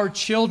help our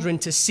children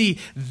to see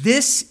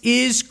this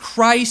is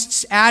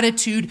Christ's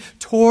attitude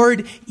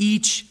toward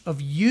each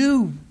of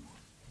you?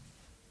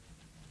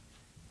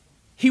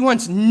 He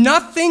wants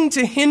nothing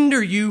to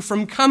hinder you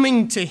from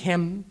coming to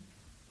Him,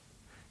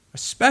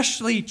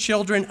 especially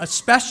children,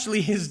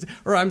 especially His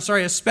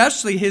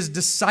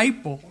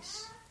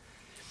disciples.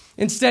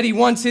 Instead, He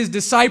wants His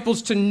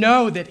disciples to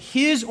know that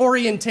His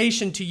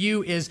orientation to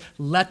you is,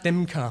 let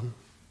them come.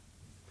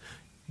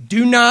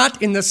 Do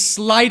not in the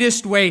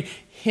slightest way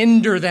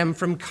hinder them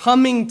from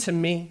coming to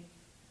me,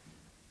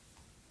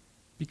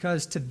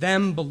 because to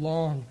them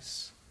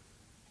belongs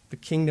the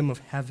kingdom of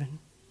heaven.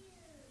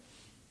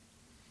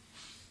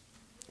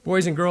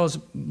 Boys and girls,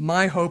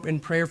 my hope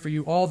and prayer for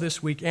you all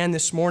this week and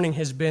this morning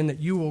has been that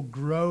you will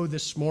grow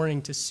this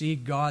morning to see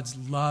God's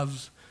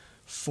love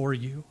for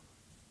you.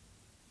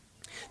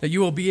 That you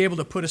will be able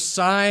to put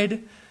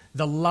aside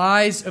the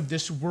lies of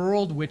this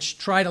world which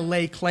try to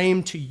lay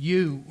claim to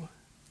you,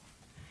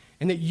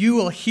 and that you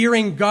will,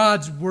 hearing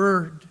God's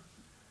word,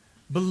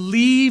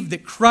 believe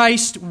that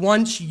Christ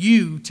wants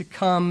you to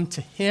come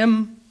to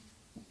him,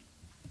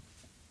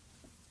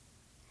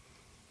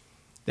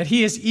 that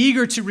he is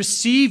eager to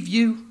receive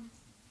you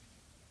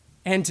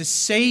and to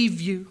save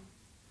you,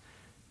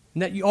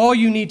 and that all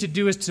you need to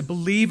do is to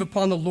believe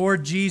upon the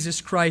Lord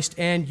Jesus Christ,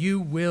 and you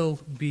will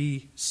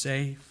be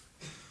saved.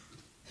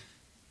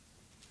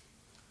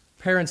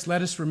 Parents,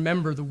 let us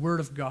remember the Word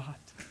of God.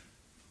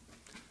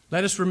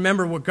 Let us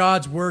remember what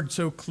God's Word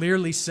so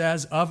clearly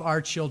says of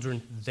our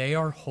children. They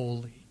are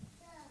holy.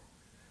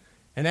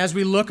 And as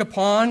we look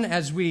upon,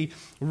 as we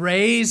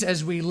raise,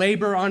 as we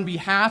labor on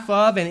behalf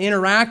of and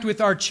interact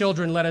with our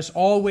children, let us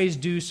always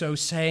do so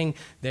saying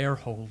they are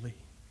holy.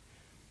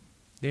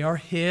 They are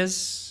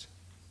his.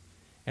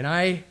 And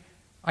I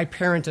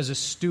parent as a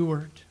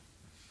steward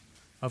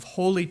of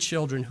holy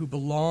children who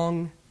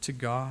belong to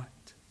God.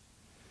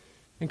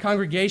 In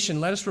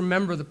congregation, let us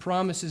remember the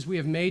promises we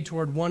have made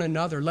toward one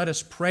another. Let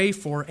us pray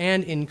for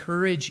and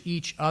encourage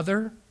each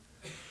other,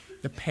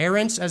 the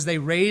parents as they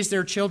raise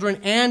their children,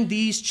 and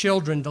these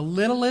children, the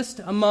littlest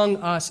among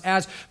us,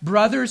 as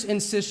brothers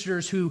and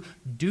sisters who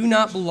do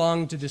not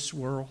belong to this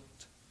world,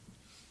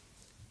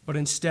 but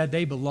instead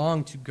they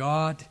belong to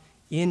God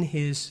in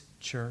his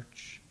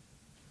church.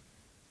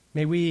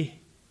 May we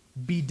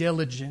be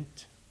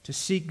diligent to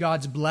seek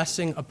God's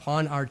blessing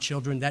upon our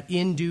children, that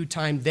in due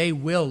time they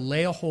will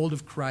lay a hold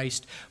of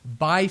Christ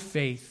by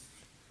faith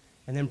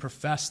and then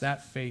profess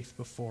that faith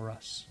before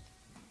us.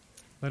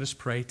 Let us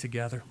pray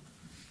together.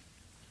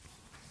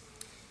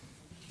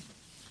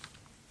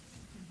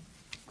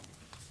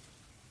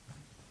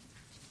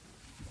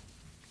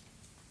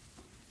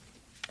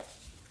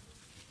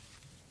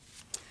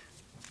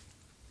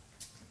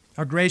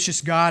 Our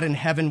gracious God in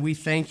heaven, we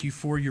thank you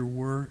for your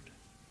word.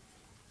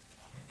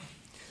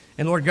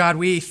 And Lord God,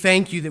 we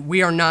thank you that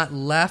we are not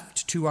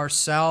left to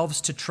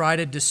ourselves to try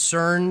to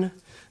discern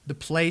the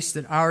place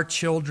that our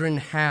children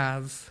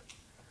have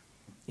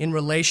in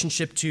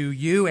relationship to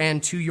you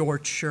and to your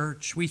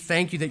church. We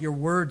thank you that your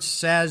word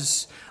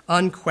says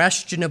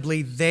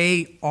unquestionably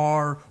they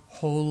are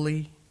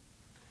holy.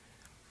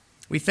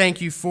 We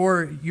thank you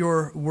for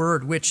your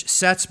word, which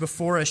sets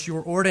before us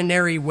your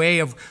ordinary way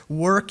of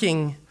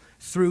working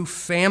through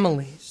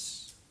families.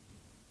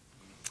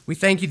 We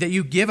thank you that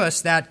you give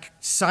us that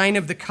sign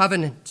of the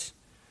covenant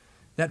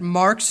that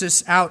marks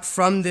us out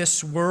from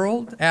this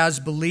world as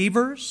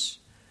believers,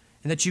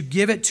 and that you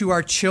give it to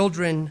our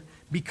children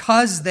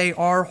because they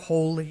are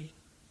holy.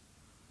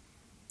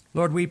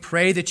 Lord, we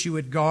pray that you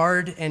would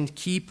guard and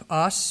keep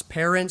us,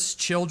 parents,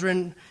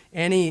 children,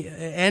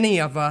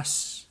 any of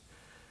us,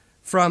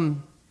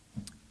 from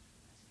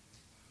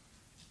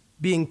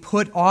being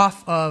put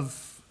off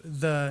of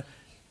the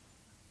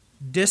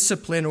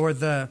discipline or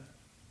the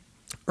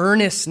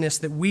earnestness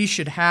that we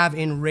should have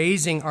in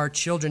raising our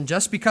children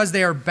just because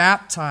they are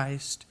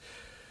baptized.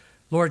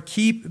 Lord,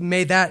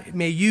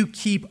 may you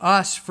keep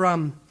us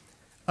from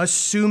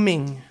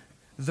assuming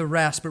the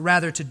rest, but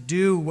rather to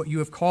do what you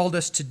have called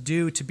us to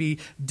do, to be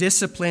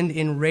disciplined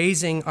in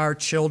raising our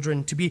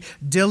children, to be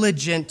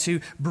diligent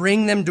to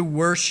bring them to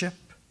worship,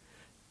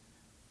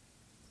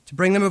 to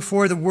bring them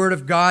before the Word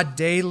of God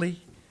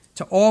daily,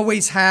 to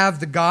always have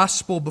the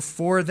gospel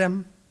before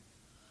them.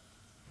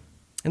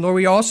 And Lord,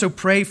 we also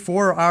pray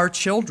for our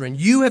children.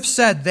 You have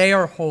said they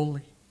are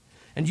holy,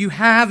 and you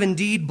have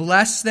indeed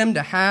blessed them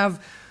to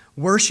have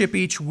worship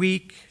each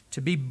week,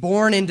 to be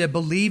born into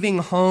believing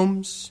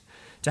homes,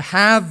 to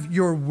have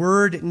your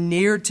word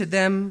near to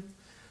them.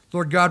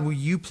 Lord God, will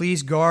you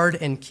please guard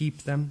and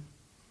keep them?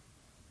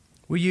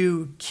 Will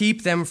you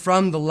keep them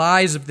from the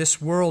lies of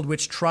this world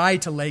which try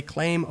to lay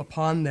claim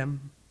upon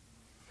them?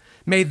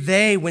 May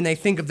they, when they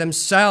think of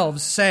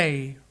themselves,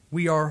 say,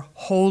 we are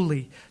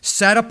holy,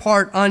 set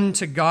apart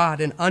unto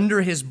God and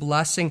under his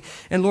blessing.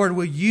 And Lord,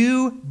 will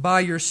you, by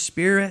your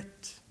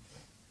Spirit,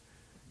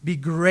 be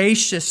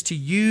gracious to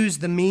use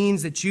the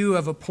means that you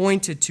have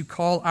appointed to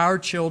call our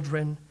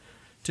children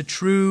to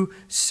true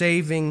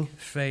saving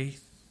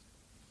faith.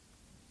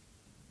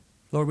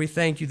 Lord, we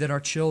thank you that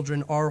our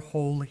children are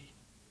holy.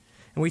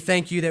 And we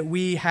thank you that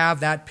we have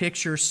that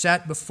picture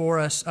set before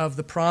us of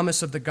the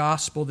promise of the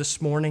gospel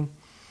this morning,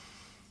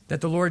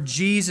 that the Lord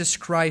Jesus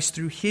Christ,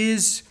 through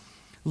his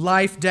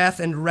life, death,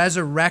 and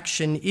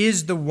resurrection,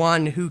 is the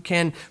one who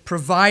can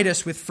provide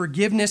us with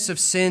forgiveness of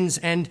sins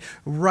and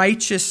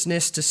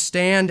righteousness to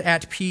stand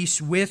at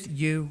peace with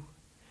you.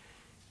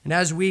 And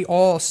as we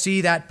all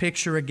see that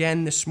picture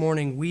again this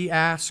morning, we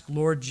ask,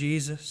 Lord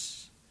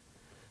Jesus,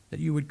 that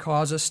you would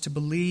cause us to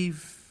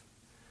believe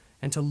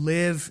and to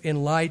live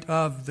in light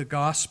of the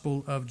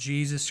gospel of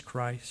Jesus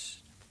Christ.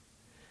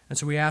 And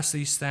so we ask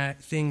these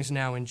things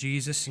now in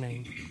Jesus'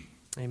 name.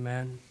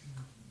 Amen.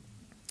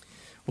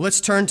 Well,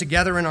 let's turn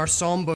together in our psalm book